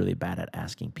really, really bad at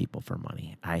asking people for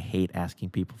money. I hate asking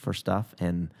people for stuff.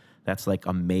 And that's like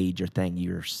a major thing.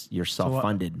 You're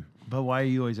self-funded. But why are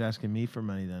you always asking me for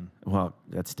money then? Well,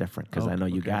 that's different because I know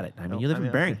you got it. I mean, you live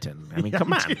in Barrington. Okay. I mean,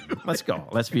 come on. Let's go.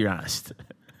 Let's be honest.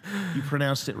 You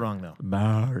pronounced it wrong though.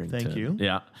 Barrington. Thank you.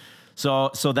 Yeah.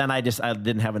 So then I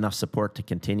didn't have enough support to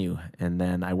continue, and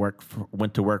then I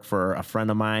went to work for a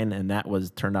friend of mine, and that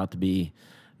turned out to be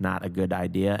not a good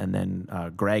idea. And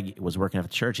then Greg was working at the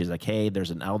church. He's like, "Hey,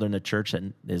 there's an elder in the church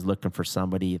that is looking for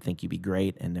somebody. You think you'd be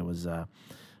great?" And it was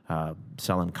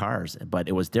selling cars, but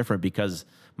it was different because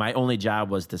my only job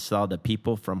was to sell to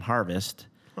people from Harvest,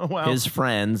 his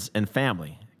friends and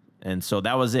family. And so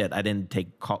that was it. I didn't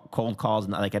take cold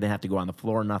calls. I didn't have to go on the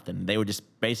floor, nothing. They would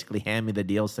just basically hand me the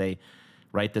deal, say,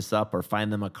 write this up or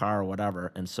find them a car or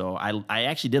whatever. And so I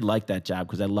actually did like that job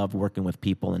because I loved working with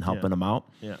people and helping them out.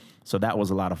 Yeah. So that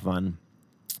was a lot of fun.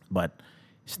 But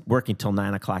working till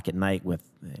 9 o'clock at night with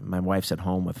my wife's at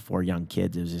home with 4 young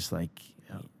kids, it was just like,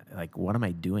 what am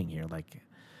I doing here?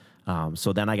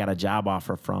 So then I got a job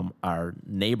offer from our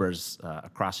neighbors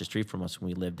across the street from us when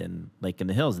we lived in Lake in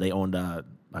the Hills. They owned a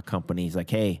company. He's like,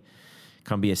 hey,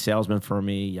 come be a salesman for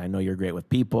me. I know you're great with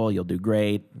people. You'll do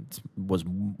great. It was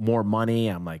more money.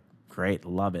 I'm like, great,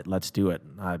 love it. Let's do it.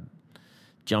 I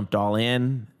jumped all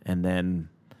in, and then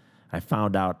I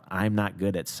found out I'm not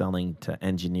good at selling to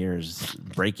engineers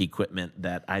brake equipment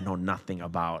that I know nothing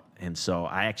about. And so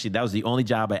that was the only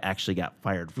job I actually got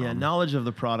fired from. Yeah, knowledge of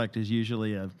the product is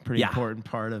usually a pretty important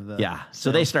part of the... Yeah,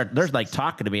 so they're like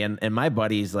talking to me, and my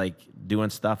buddy's like doing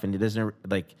stuff, and he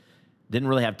didn't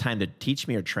really have time to teach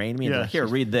me or train me. Like, here,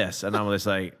 read this. And I'm just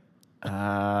like,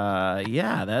 I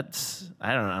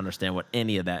don't understand what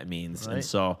any of that means. Right. And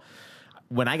so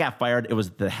when I got fired, it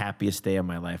was the happiest day of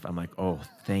my life. I'm like, oh,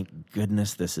 thank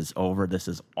goodness this is over. This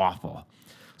is awful.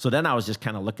 So then I was just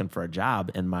kind of looking for a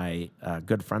job, and my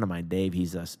good friend of mine, Dave,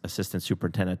 he's an assistant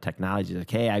superintendent of technology. He's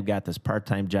like, hey, I've got this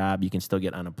part-time job. You can still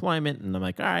get unemployment. And I'm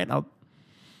like, all right, I'll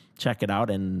check it out.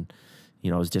 And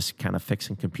it was just kind of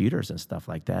fixing computers and stuff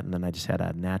like that. And then I just had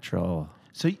a natural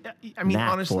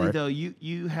honestly, though,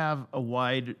 you have a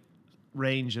wide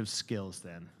range of skills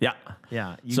then. Yeah.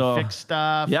 Yeah. You fix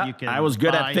stuff. Yeah. You can I was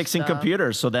good at fixing stuff.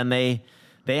 computers. So then they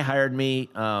hired me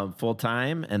full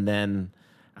time. And then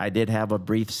I did have a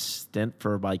brief stint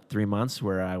for like 3 months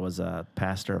where I was a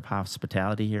pastor of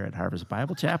hospitality here at Harvest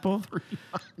Bible Chapel.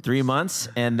 3 months.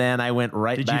 And then I went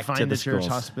back to the schools. Did you find the church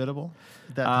hospitable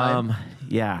at that time?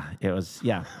 Yeah, it was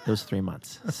 3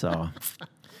 months. So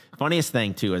funniest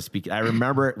thing too is I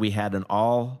remember we had an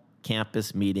all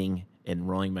campus meeting in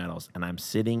Rolling Meadows, and I'm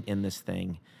sitting in this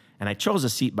thing, and I chose a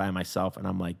seat by myself, and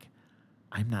I'm like,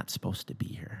 I'm not supposed to be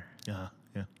here. Yeah.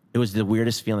 It was the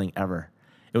weirdest feeling ever.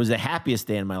 It was the happiest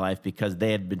day in my life because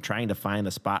they had been trying to find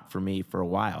a spot for me for a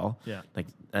while. Yeah.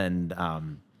 And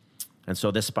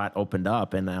so this spot opened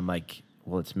up, and I'm like,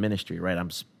 well, it's ministry, right?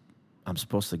 I'm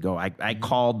supposed to go. I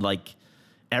called like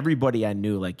everybody I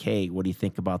knew, like, hey, what do you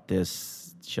think about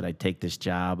this? Should I take this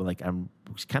job? Like, I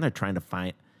was kind of trying to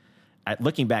find,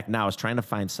 looking back now, I was trying to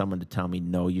find someone to tell me,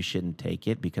 no, you shouldn't take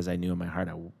it, because I knew in my heart,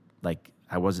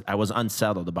 I was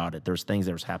unsettled about it. There was things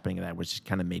that was happening that which just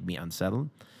kind of made me unsettled.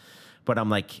 But I'm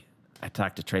like, I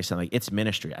talked to Tracy, I'm like, it's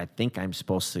ministry. I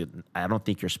don't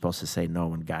think you're supposed to say no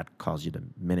when God calls you to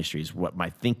ministry, is what my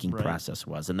thinking process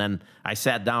was. And then I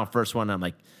sat down first one, I'm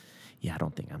like, yeah, I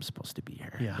don't think I'm supposed to be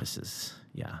here. Yeah. This is,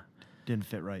 Didn't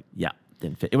fit right. Yeah,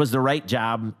 didn't fit. It was the right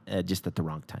job, just at the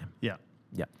wrong time. Yeah.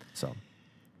 Yeah. So,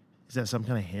 Is that some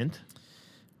kind of hint?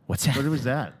 what's that? What was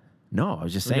that? No, I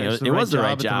was just saying, Okay, it was the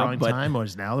right at the job, wrong but time, or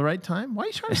is now the right time? Why are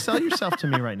you trying to sell yourself to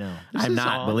me right now? This I'm is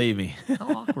not, believe me.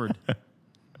 How awkward.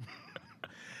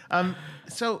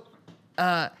 So,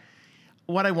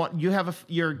 what I want, you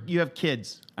have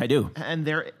kids, I do. and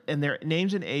their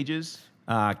names and ages.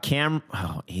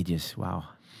 Ages, wow.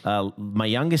 My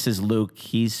youngest is Luke.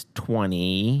 He's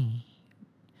 20.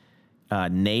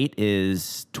 Nate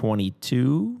is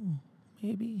 22,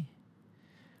 maybe.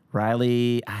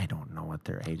 Riley, I don't know what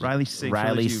their age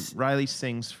is. Riley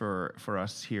sings for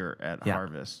us here at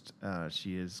Harvest.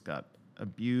 She has got a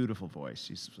beautiful voice.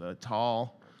 She's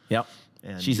tall. Yep.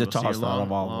 And She's you the will see her tallest out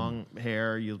of all of them. long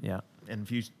hair. Yeah. And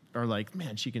if you are like,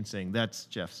 man, she can sing. That's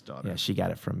Jeff's daughter. Yeah, she got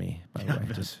it from me, by the way.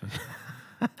 Just,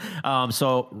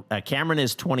 so Cameron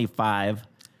is 25.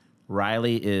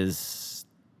 Riley is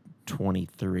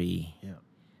 23. Yeah.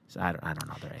 So I don't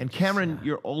know their age. And Cameron,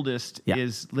 your oldest,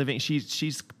 is living.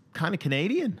 She's kind of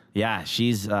Canadian. Yeah,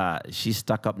 she's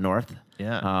stuck up north.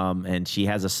 Yeah. And she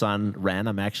has a son, Ren.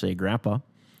 I'm actually a grandpa,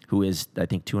 who is, I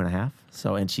think, 2.5.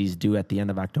 So, and she's due at the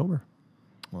end of October.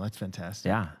 Well, that's fantastic.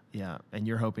 Yeah. Yeah. And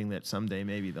you're hoping that someday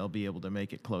maybe they'll be able to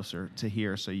make it closer to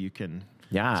here so you can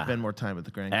Yeah. spend more time with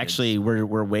the grandkids. Actually,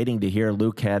 we're waiting to hear.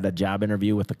 Luke had a job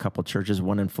interview with a couple churches,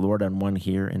 one in Florida and one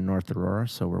here in North Aurora.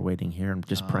 So we're waiting here and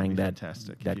just praying that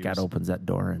fantastic that if he God was opens that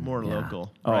door. And more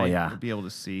local. Oh, right? yeah. To be able to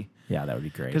see. Yeah, that would be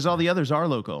great. Because all the others are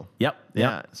local. Yep.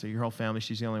 Yeah. So your whole family,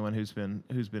 she's the only one who's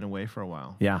been away for a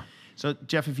while. Yeah. So,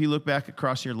 Jeff, if you look back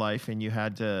across your life and you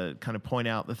had to kind of point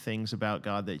out the things about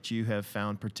God that you have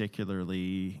found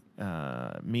particularly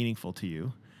meaningful to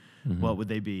you, what would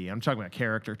they be? I'm talking about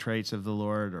character traits of the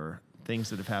Lord or things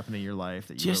that have happened in your life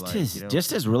that you were like,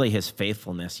 just as really his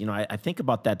faithfulness. You know, I think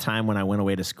about that time when I went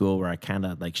away to school where I kind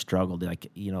of like struggled. Like,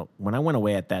 you know, when I went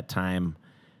away at that time,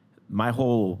 my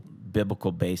whole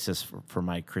biblical basis for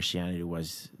my Christianity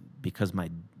was because my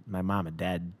mom and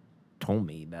dad told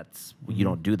me that's you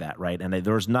don't do that, right? And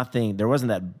there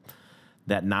wasn't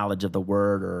that knowledge of the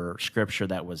word or scripture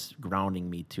that was grounding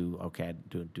me to, okay, I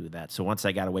do that. So once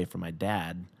I got away from my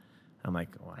dad, I'm like,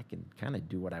 oh, I can kind of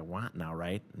do what I want now,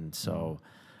 right? And so,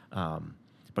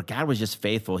 but God was just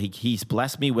faithful. He's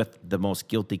blessed me with the most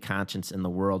guilty conscience in the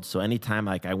world. So anytime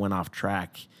like I went off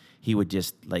track, he would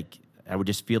just like, I would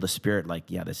just feel the spirit like,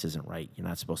 yeah, this isn't right. You're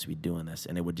not supposed to be doing this.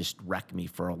 And it would just wreck me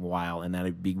for a while. And that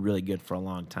would be really good for a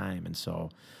long time. And so,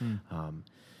 and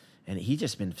he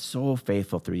just been so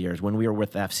faithful through years. When we were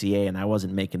with FCA and I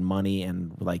wasn't making money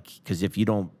and like, because if you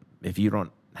don't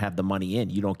have the money in,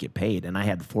 you don't get paid. And I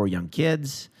had 4 young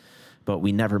kids, but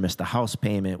we never missed a house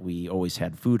payment. We always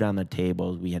had food on the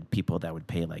table. We had people that would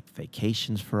pay like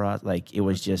vacations for us. Like it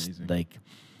was just amazing. Like,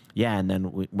 yeah. And then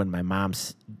when my mom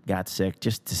got sick,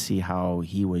 just to see how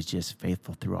he was just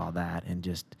faithful through all that, and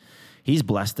just he's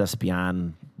blessed us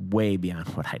way beyond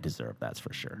what I deserve. That's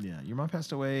for sure. Yeah. Your mom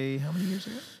passed away how many years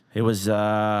ago? It was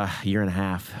a year and a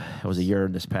half. It was a year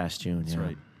this past June. That's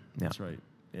right. Yeah. That's right.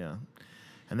 Yeah.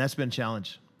 And that's been a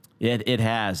challenge. It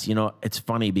has. You know, it's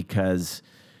funny because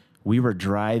we were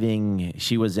driving.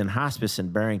 She was in hospice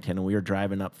in Barrington, and we were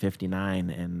driving up 59,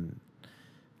 and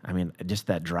I mean, just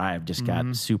that drive just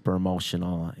got super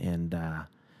emotional, and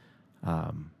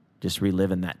just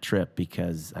reliving that trip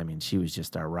because I mean, she was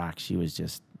just our rock. She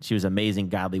was an amazing,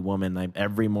 godly woman. Like,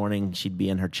 every morning she'd be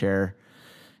in her chair,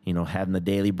 you know, having the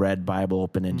Daily Bread Bible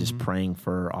open and just praying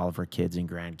for all of her kids and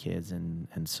grandkids,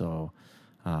 and so.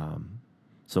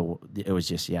 So it was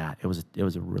just, it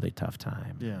was a really tough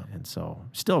time. Yeah. And so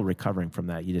still recovering from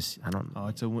that. Oh,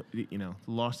 it's the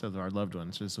loss of our loved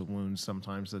ones is a wound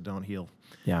sometimes that don't heal.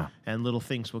 Yeah. And little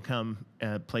things will come,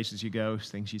 places you go,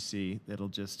 things you see that'll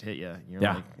just hit you. You're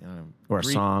Yeah. like, Or a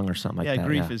song or something like that. Yeah,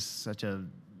 grief is such a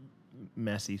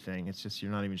messy thing. It's just,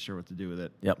 you're not even sure what to do with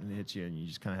it. Yep. And it hits you and you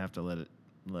just kind of have to let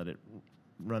it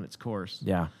run its course.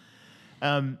 Yeah.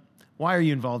 Why are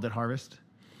you involved at Harvest?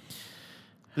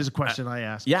 This is a question I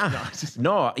asked. Yeah.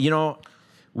 No, you know,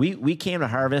 we came to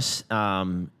Harvest in,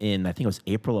 I think it was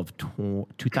April of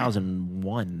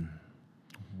 2001.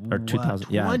 Or 2000.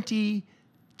 Yeah. 20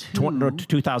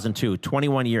 2002,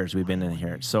 21 years we've been in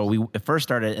here. So we first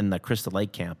started in the Crystal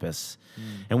Lake campus,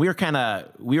 and we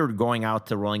were going out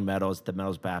to Rolling Meadows, the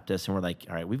Meadows Baptist, and we're like,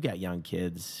 all right, we've got young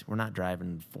kids. We're not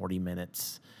driving 40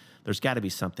 minutes. There's got to be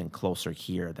something closer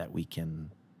here that we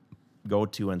can go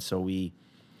to. And so we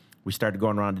started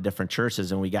going around to different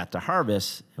churches, and we got to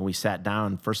Harvest, and we sat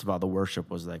down. First of all, the worship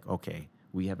was like, okay,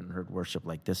 we haven't heard worship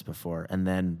like this before. And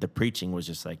then the preaching was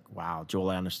just like, wow.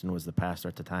 Joel Anderson was the pastor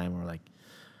at the time. We're like,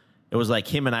 it was like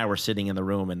him and I were sitting in the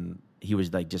room, and he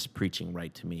was like just preaching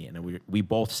right to me. And we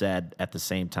both said at the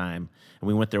same time, and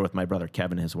we went there with my brother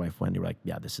Kevin and his wife Wendy. We're like,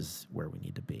 yeah, this is where we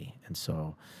need to be. And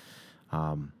so,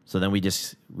 so then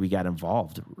we got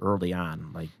involved early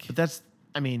on. But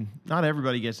not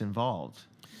everybody gets involved.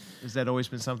 Has that always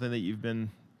been something that you've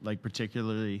been like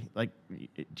particularly like?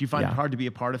 Do you find it hard to be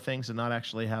a part of things and not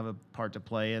actually have a part to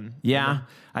play in? Yeah,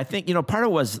 I think part of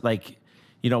it was like,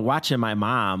 watching my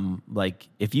mom, like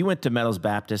if you went to Meadows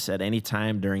Baptist at any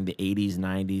time during the 80s,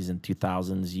 90s, and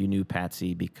 2000s, you knew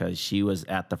Patsy because she was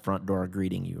at the front door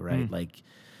greeting you, right? Like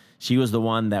she was the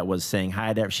one that was saying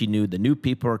hi to. She knew the new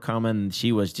people were coming.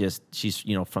 She's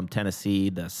from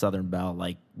Tennessee, the Southern Belle,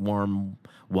 like warm,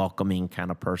 welcoming kind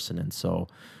of person. And so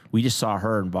we just saw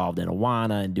her involved in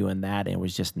Awana and doing that, and it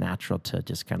was just natural to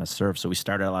just kind of serve. So we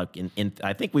started like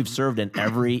I think we've served in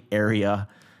every area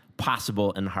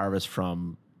possible in Harvest,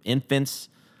 from infants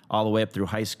all the way up through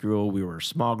high school. We were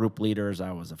small group leaders.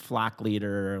 I was a flock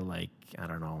leader, like, I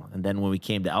don't know. And then when we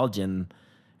came to Elgin,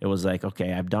 it was like,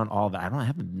 okay, I've done all that. I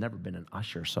haven't never been an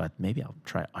usher, so maybe I'll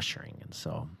try ushering. And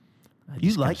so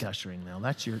you like ushering now.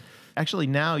 That's actually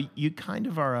now you kind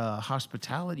of are a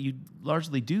hospitality. You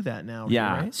largely do that now.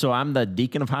 Yeah. Right? So I'm the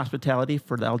deacon of hospitality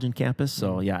for the Elgin campus.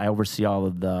 So yeah, I oversee all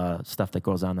of the stuff that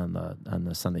goes on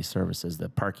the Sunday services, the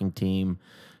parking team,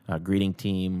 greeting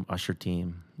team, usher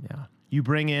team. Yeah. You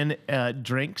bring in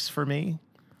drinks for me,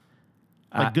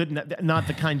 like good, not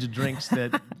the kinds of drinks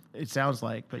that it sounds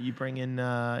like, but you bring in,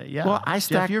 Well,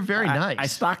 Jeff, you're very nice. I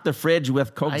stock the fridge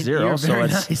with Coke Zero, so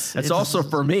it's also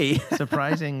for me.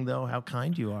 Surprising though how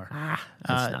kind you are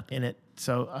in it.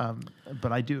 So,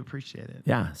 but I do appreciate it.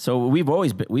 Yeah. So we've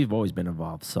always been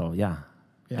involved. So yeah.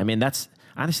 I mean, that's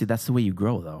the way you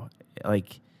grow, though.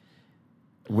 Like,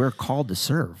 we're called to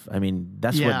serve. I mean,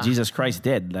 that's what Jesus Christ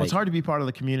did. Well, it's hard to be part of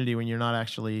the community when you're not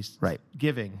actually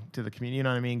giving to the community. You know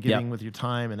what I mean? Giving with your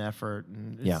time and effort.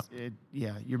 And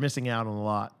you're missing out on a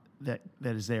lot that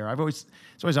is there. It's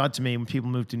always odd to me when people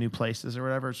move to new places or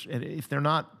whatever. If they're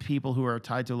not people who are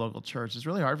tied to a local church, it's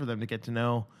really hard for them to get to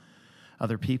know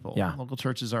other people. Yeah. Local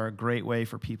churches are a great way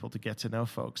for people to get to know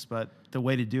folks, but the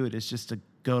way to do it is just to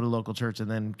go to local church and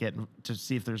then get to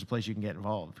see if there's a place you can get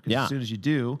involved. Because as soon as you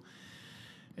do,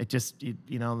 it just,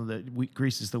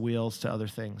 greases the wheels to other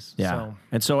things. Yeah.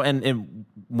 And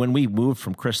when we moved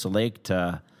from Crystal Lake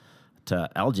to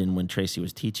Elgin, when Tracy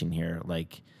was teaching here,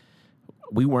 like,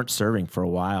 we weren't serving for a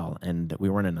while, and we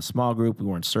weren't in a small group. We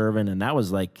weren't serving. And that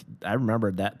was like, I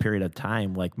remember that period of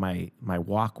time, like my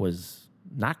walk was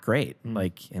not great.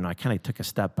 Like, I kind of took a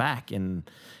step back, and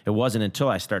it wasn't until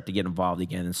I started to get involved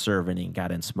again in serving and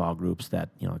got in small groups that,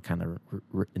 kind of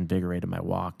invigorated my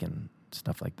walk and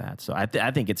stuff like that. So I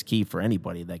think it's key for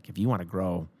anybody. Like, if you want to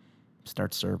grow,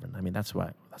 start serving. I mean, that's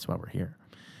why we're here.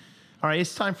 All right,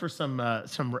 it's time for some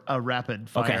rapid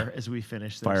fire as we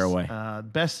finish this. Fire away.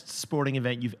 Best sporting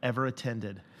event you've ever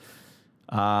attended?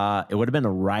 It would have been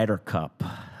a Ryder Cup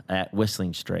at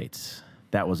Whistling Straits.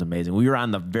 That was amazing. We were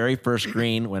on the very first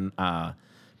green when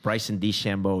Bryson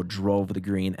DeChambeau drove the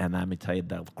green, and let me tell you,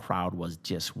 the crowd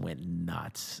went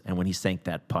nuts. And when he sank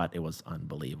that putt, it was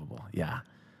unbelievable. Yeah.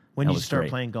 When did you start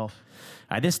playing golf?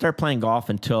 I didn't start playing golf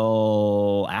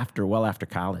until well after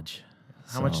college.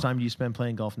 How much time do you spend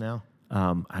playing golf now?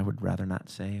 I would rather not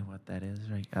say what that is.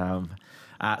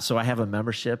 Right. So I have a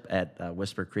membership at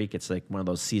Whisper Creek. It's like one of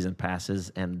those season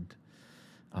passes, and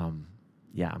I'm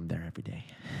there every day.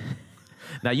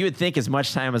 Now, you would think as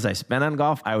much time as I spend on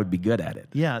golf, I would be good at it.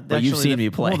 Yeah. But you've seen me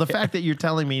play. Well, the fact that you're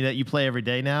telling me that you play every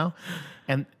day now,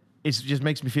 and it just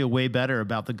makes me feel way better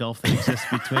about the gulf that exists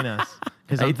between us.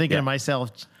 Because I'm thinking to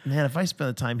myself, man, if I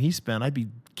spent the time he spent, I'd be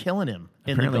killing him.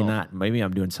 Apparently not. Maybe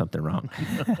I'm doing something wrong.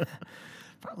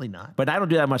 Probably not. But I don't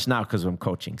do that much now because I'm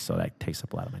coaching, so that takes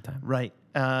up a lot of my time. Right.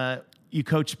 You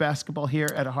coached basketball here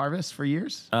at Harvest for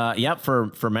years? Yep,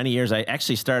 for many years. I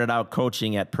actually started out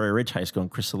coaching at Prairie Ridge High School in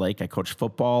Crystal Lake. I coached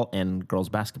football and girls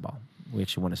basketball. We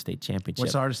actually won a state championship.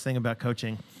 What's the hardest thing about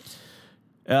coaching?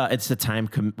 It's the time.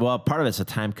 Part of it's a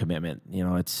time commitment.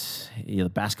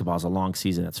 Basketball is a long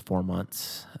season. It's 4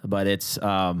 months, but it's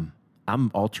I'm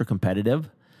ultra competitive,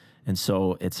 and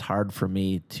so it's hard for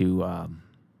me to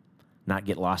not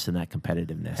get lost in that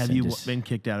competitiveness. Have and you just- been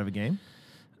kicked out of a game?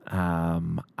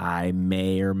 I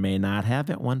may or may not have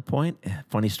at one point.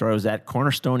 Funny story, I was at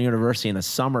Cornerstone University in a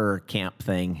summer camp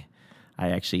thing.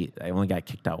 I only got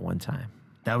kicked out one time.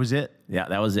 That was it. Yeah,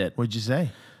 that was it. What'd you say?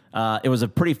 It was a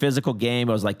pretty physical game.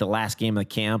 It was like the last game of the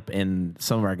camp, and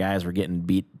some of our guys were getting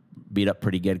beat up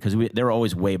pretty good because they were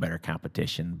always way better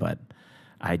competition. But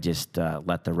I just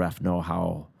let the ref know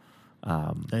how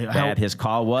bad his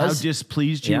call was. How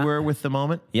displeased you Yeah. were with the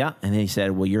moment? Yeah, and he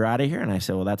said, "Well, you're out of here." And I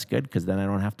said, "Well, that's good because then I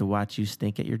don't have to watch you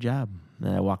stink at your job."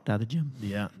 And I walked out of the gym.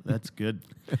 Yeah, that's good.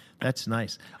 That's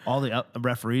nice. All the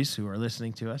referees who are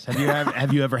listening to us, have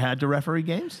you ever had to referee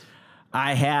games?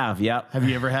 I have, yep. Have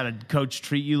you ever had a coach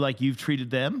treat you like you've treated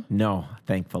them? No,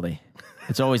 thankfully.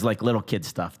 It's always like little kid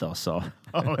stuff, though. So,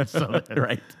 Oh, so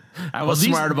right. I was these-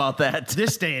 smart about that.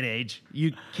 this day and age,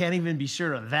 you can't even be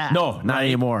sure of that. No, not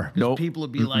anymore. 'Cause Nope. people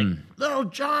would be like, "Little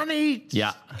Johnny,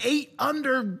 Yeah. 8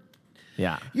 under.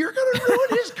 Yeah. You're gonna ruin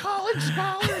his college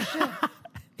scholarship."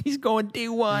 He's going I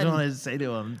D1. don't want to say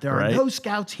to him, "There Right. are no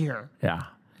scouts here." Yeah.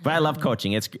 But I love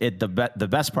coaching. The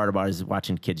best part about it is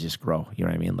watching kids just grow. You know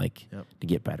what I mean? Like to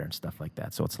get better and stuff like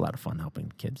that. So it's a lot of fun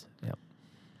helping kids. Yep.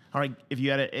 All right, if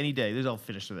you had it any day, I'll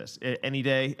finish with this. Any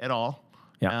day at all,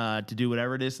 Yeah. to do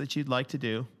whatever it is that you'd like to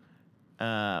do.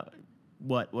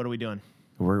 What are we doing?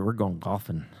 We're going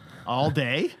golfing. All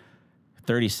day?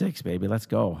 36, baby. Let's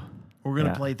go. We're gonna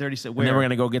Yeah. play 36. And then we're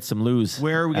gonna go get some loos.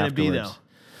 Where are we gonna be,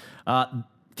 afterwards.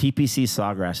 TPC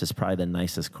Sawgrass is probably the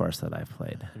nicest course that I've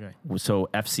played. Okay. So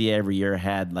FCA every year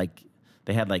had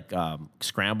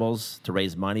scrambles to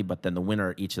raise money, but then the winner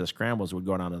of each of the scrambles would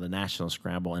go down to the national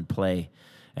scramble and play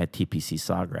at TPC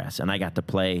Sawgrass. And I got to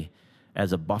play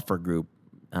as a buffer group.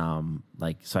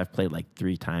 So I've played like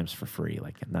 3 times for free,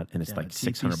 and it's like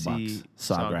 $600 TPC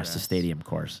Sawgrass, the stadium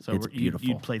course. So it's beautiful.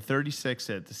 You'd play 36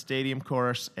 at the stadium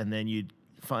course, and then you'd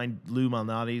find Lou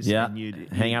Malnati's. Yeah, and you'd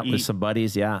hang out eat. with some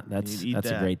buddies. Yeah, that's You'd eat a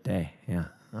that. great day. Yeah,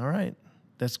 All right,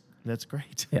 that's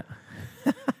great. yeah.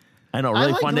 I know,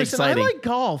 really fun and exciting. I like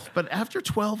golf, but after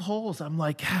 12 holes, I'm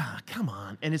like, come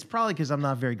on. And it's probably because I'm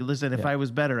not very good. Listen, if I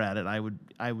was better at it, I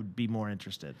would be more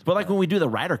interested. But like when we do the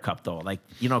Ryder Cup, though,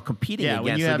 competing Yeah,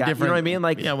 when against you the have guy, different, you know what I mean?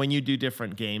 Like, when you do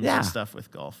different games Yeah. and stuff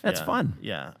with golf, That's yeah. fun.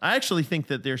 Yeah, I actually think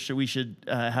that we should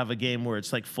have a game where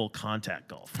it's like full contact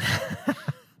golf.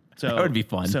 So That would be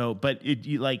fun. So, but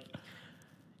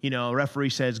a referee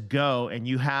says go, and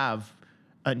you have,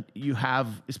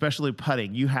 especially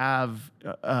putting, you have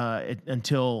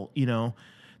until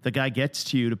the guy gets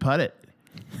to you to putt it.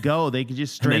 Go, they can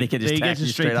just And then straight, he can just they tack get to you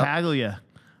straight straight up. tackle you.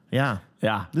 Yeah.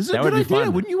 yeah, This is that a would good be idea.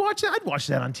 fun. Wouldn't you watch that? I'd watch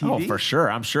that on TV. Oh, for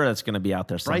sure. I'm sure that's going to be out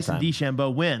there Bryson sometime.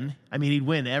 DeChambeau win. I mean, he'd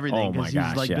win everything Oh, my because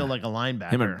gosh, he's yeah. built like a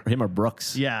linebacker. Him or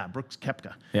Brooks. Yeah, Brooks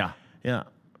Koepka. Yeah, Yeah,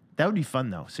 that would be fun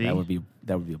though. See, that would be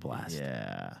a blast.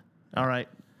 Yeah. All right,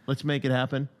 let's make it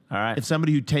happen. All right. If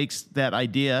somebody who takes that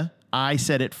idea, I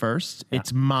said it first. Yeah.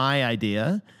 It's my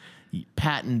idea,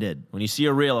 patented. When you see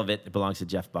a reel of it, it belongs to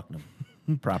Jeff Bucknam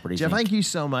Properties. Jeff, Inc. thank you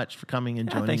so much for coming and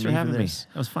joining thanks me for having me. this.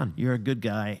 That was fun. You're a good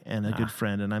guy and a good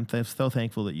friend, and I'm so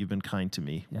thankful that you've been kind to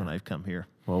me when I've come here.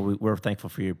 Well, we're thankful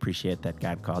for you. Appreciate that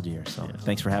God called you here. So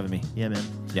thanks for having me. Yeah, man.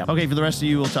 Yep. Okay, for the rest of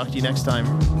you, we'll talk to you next time.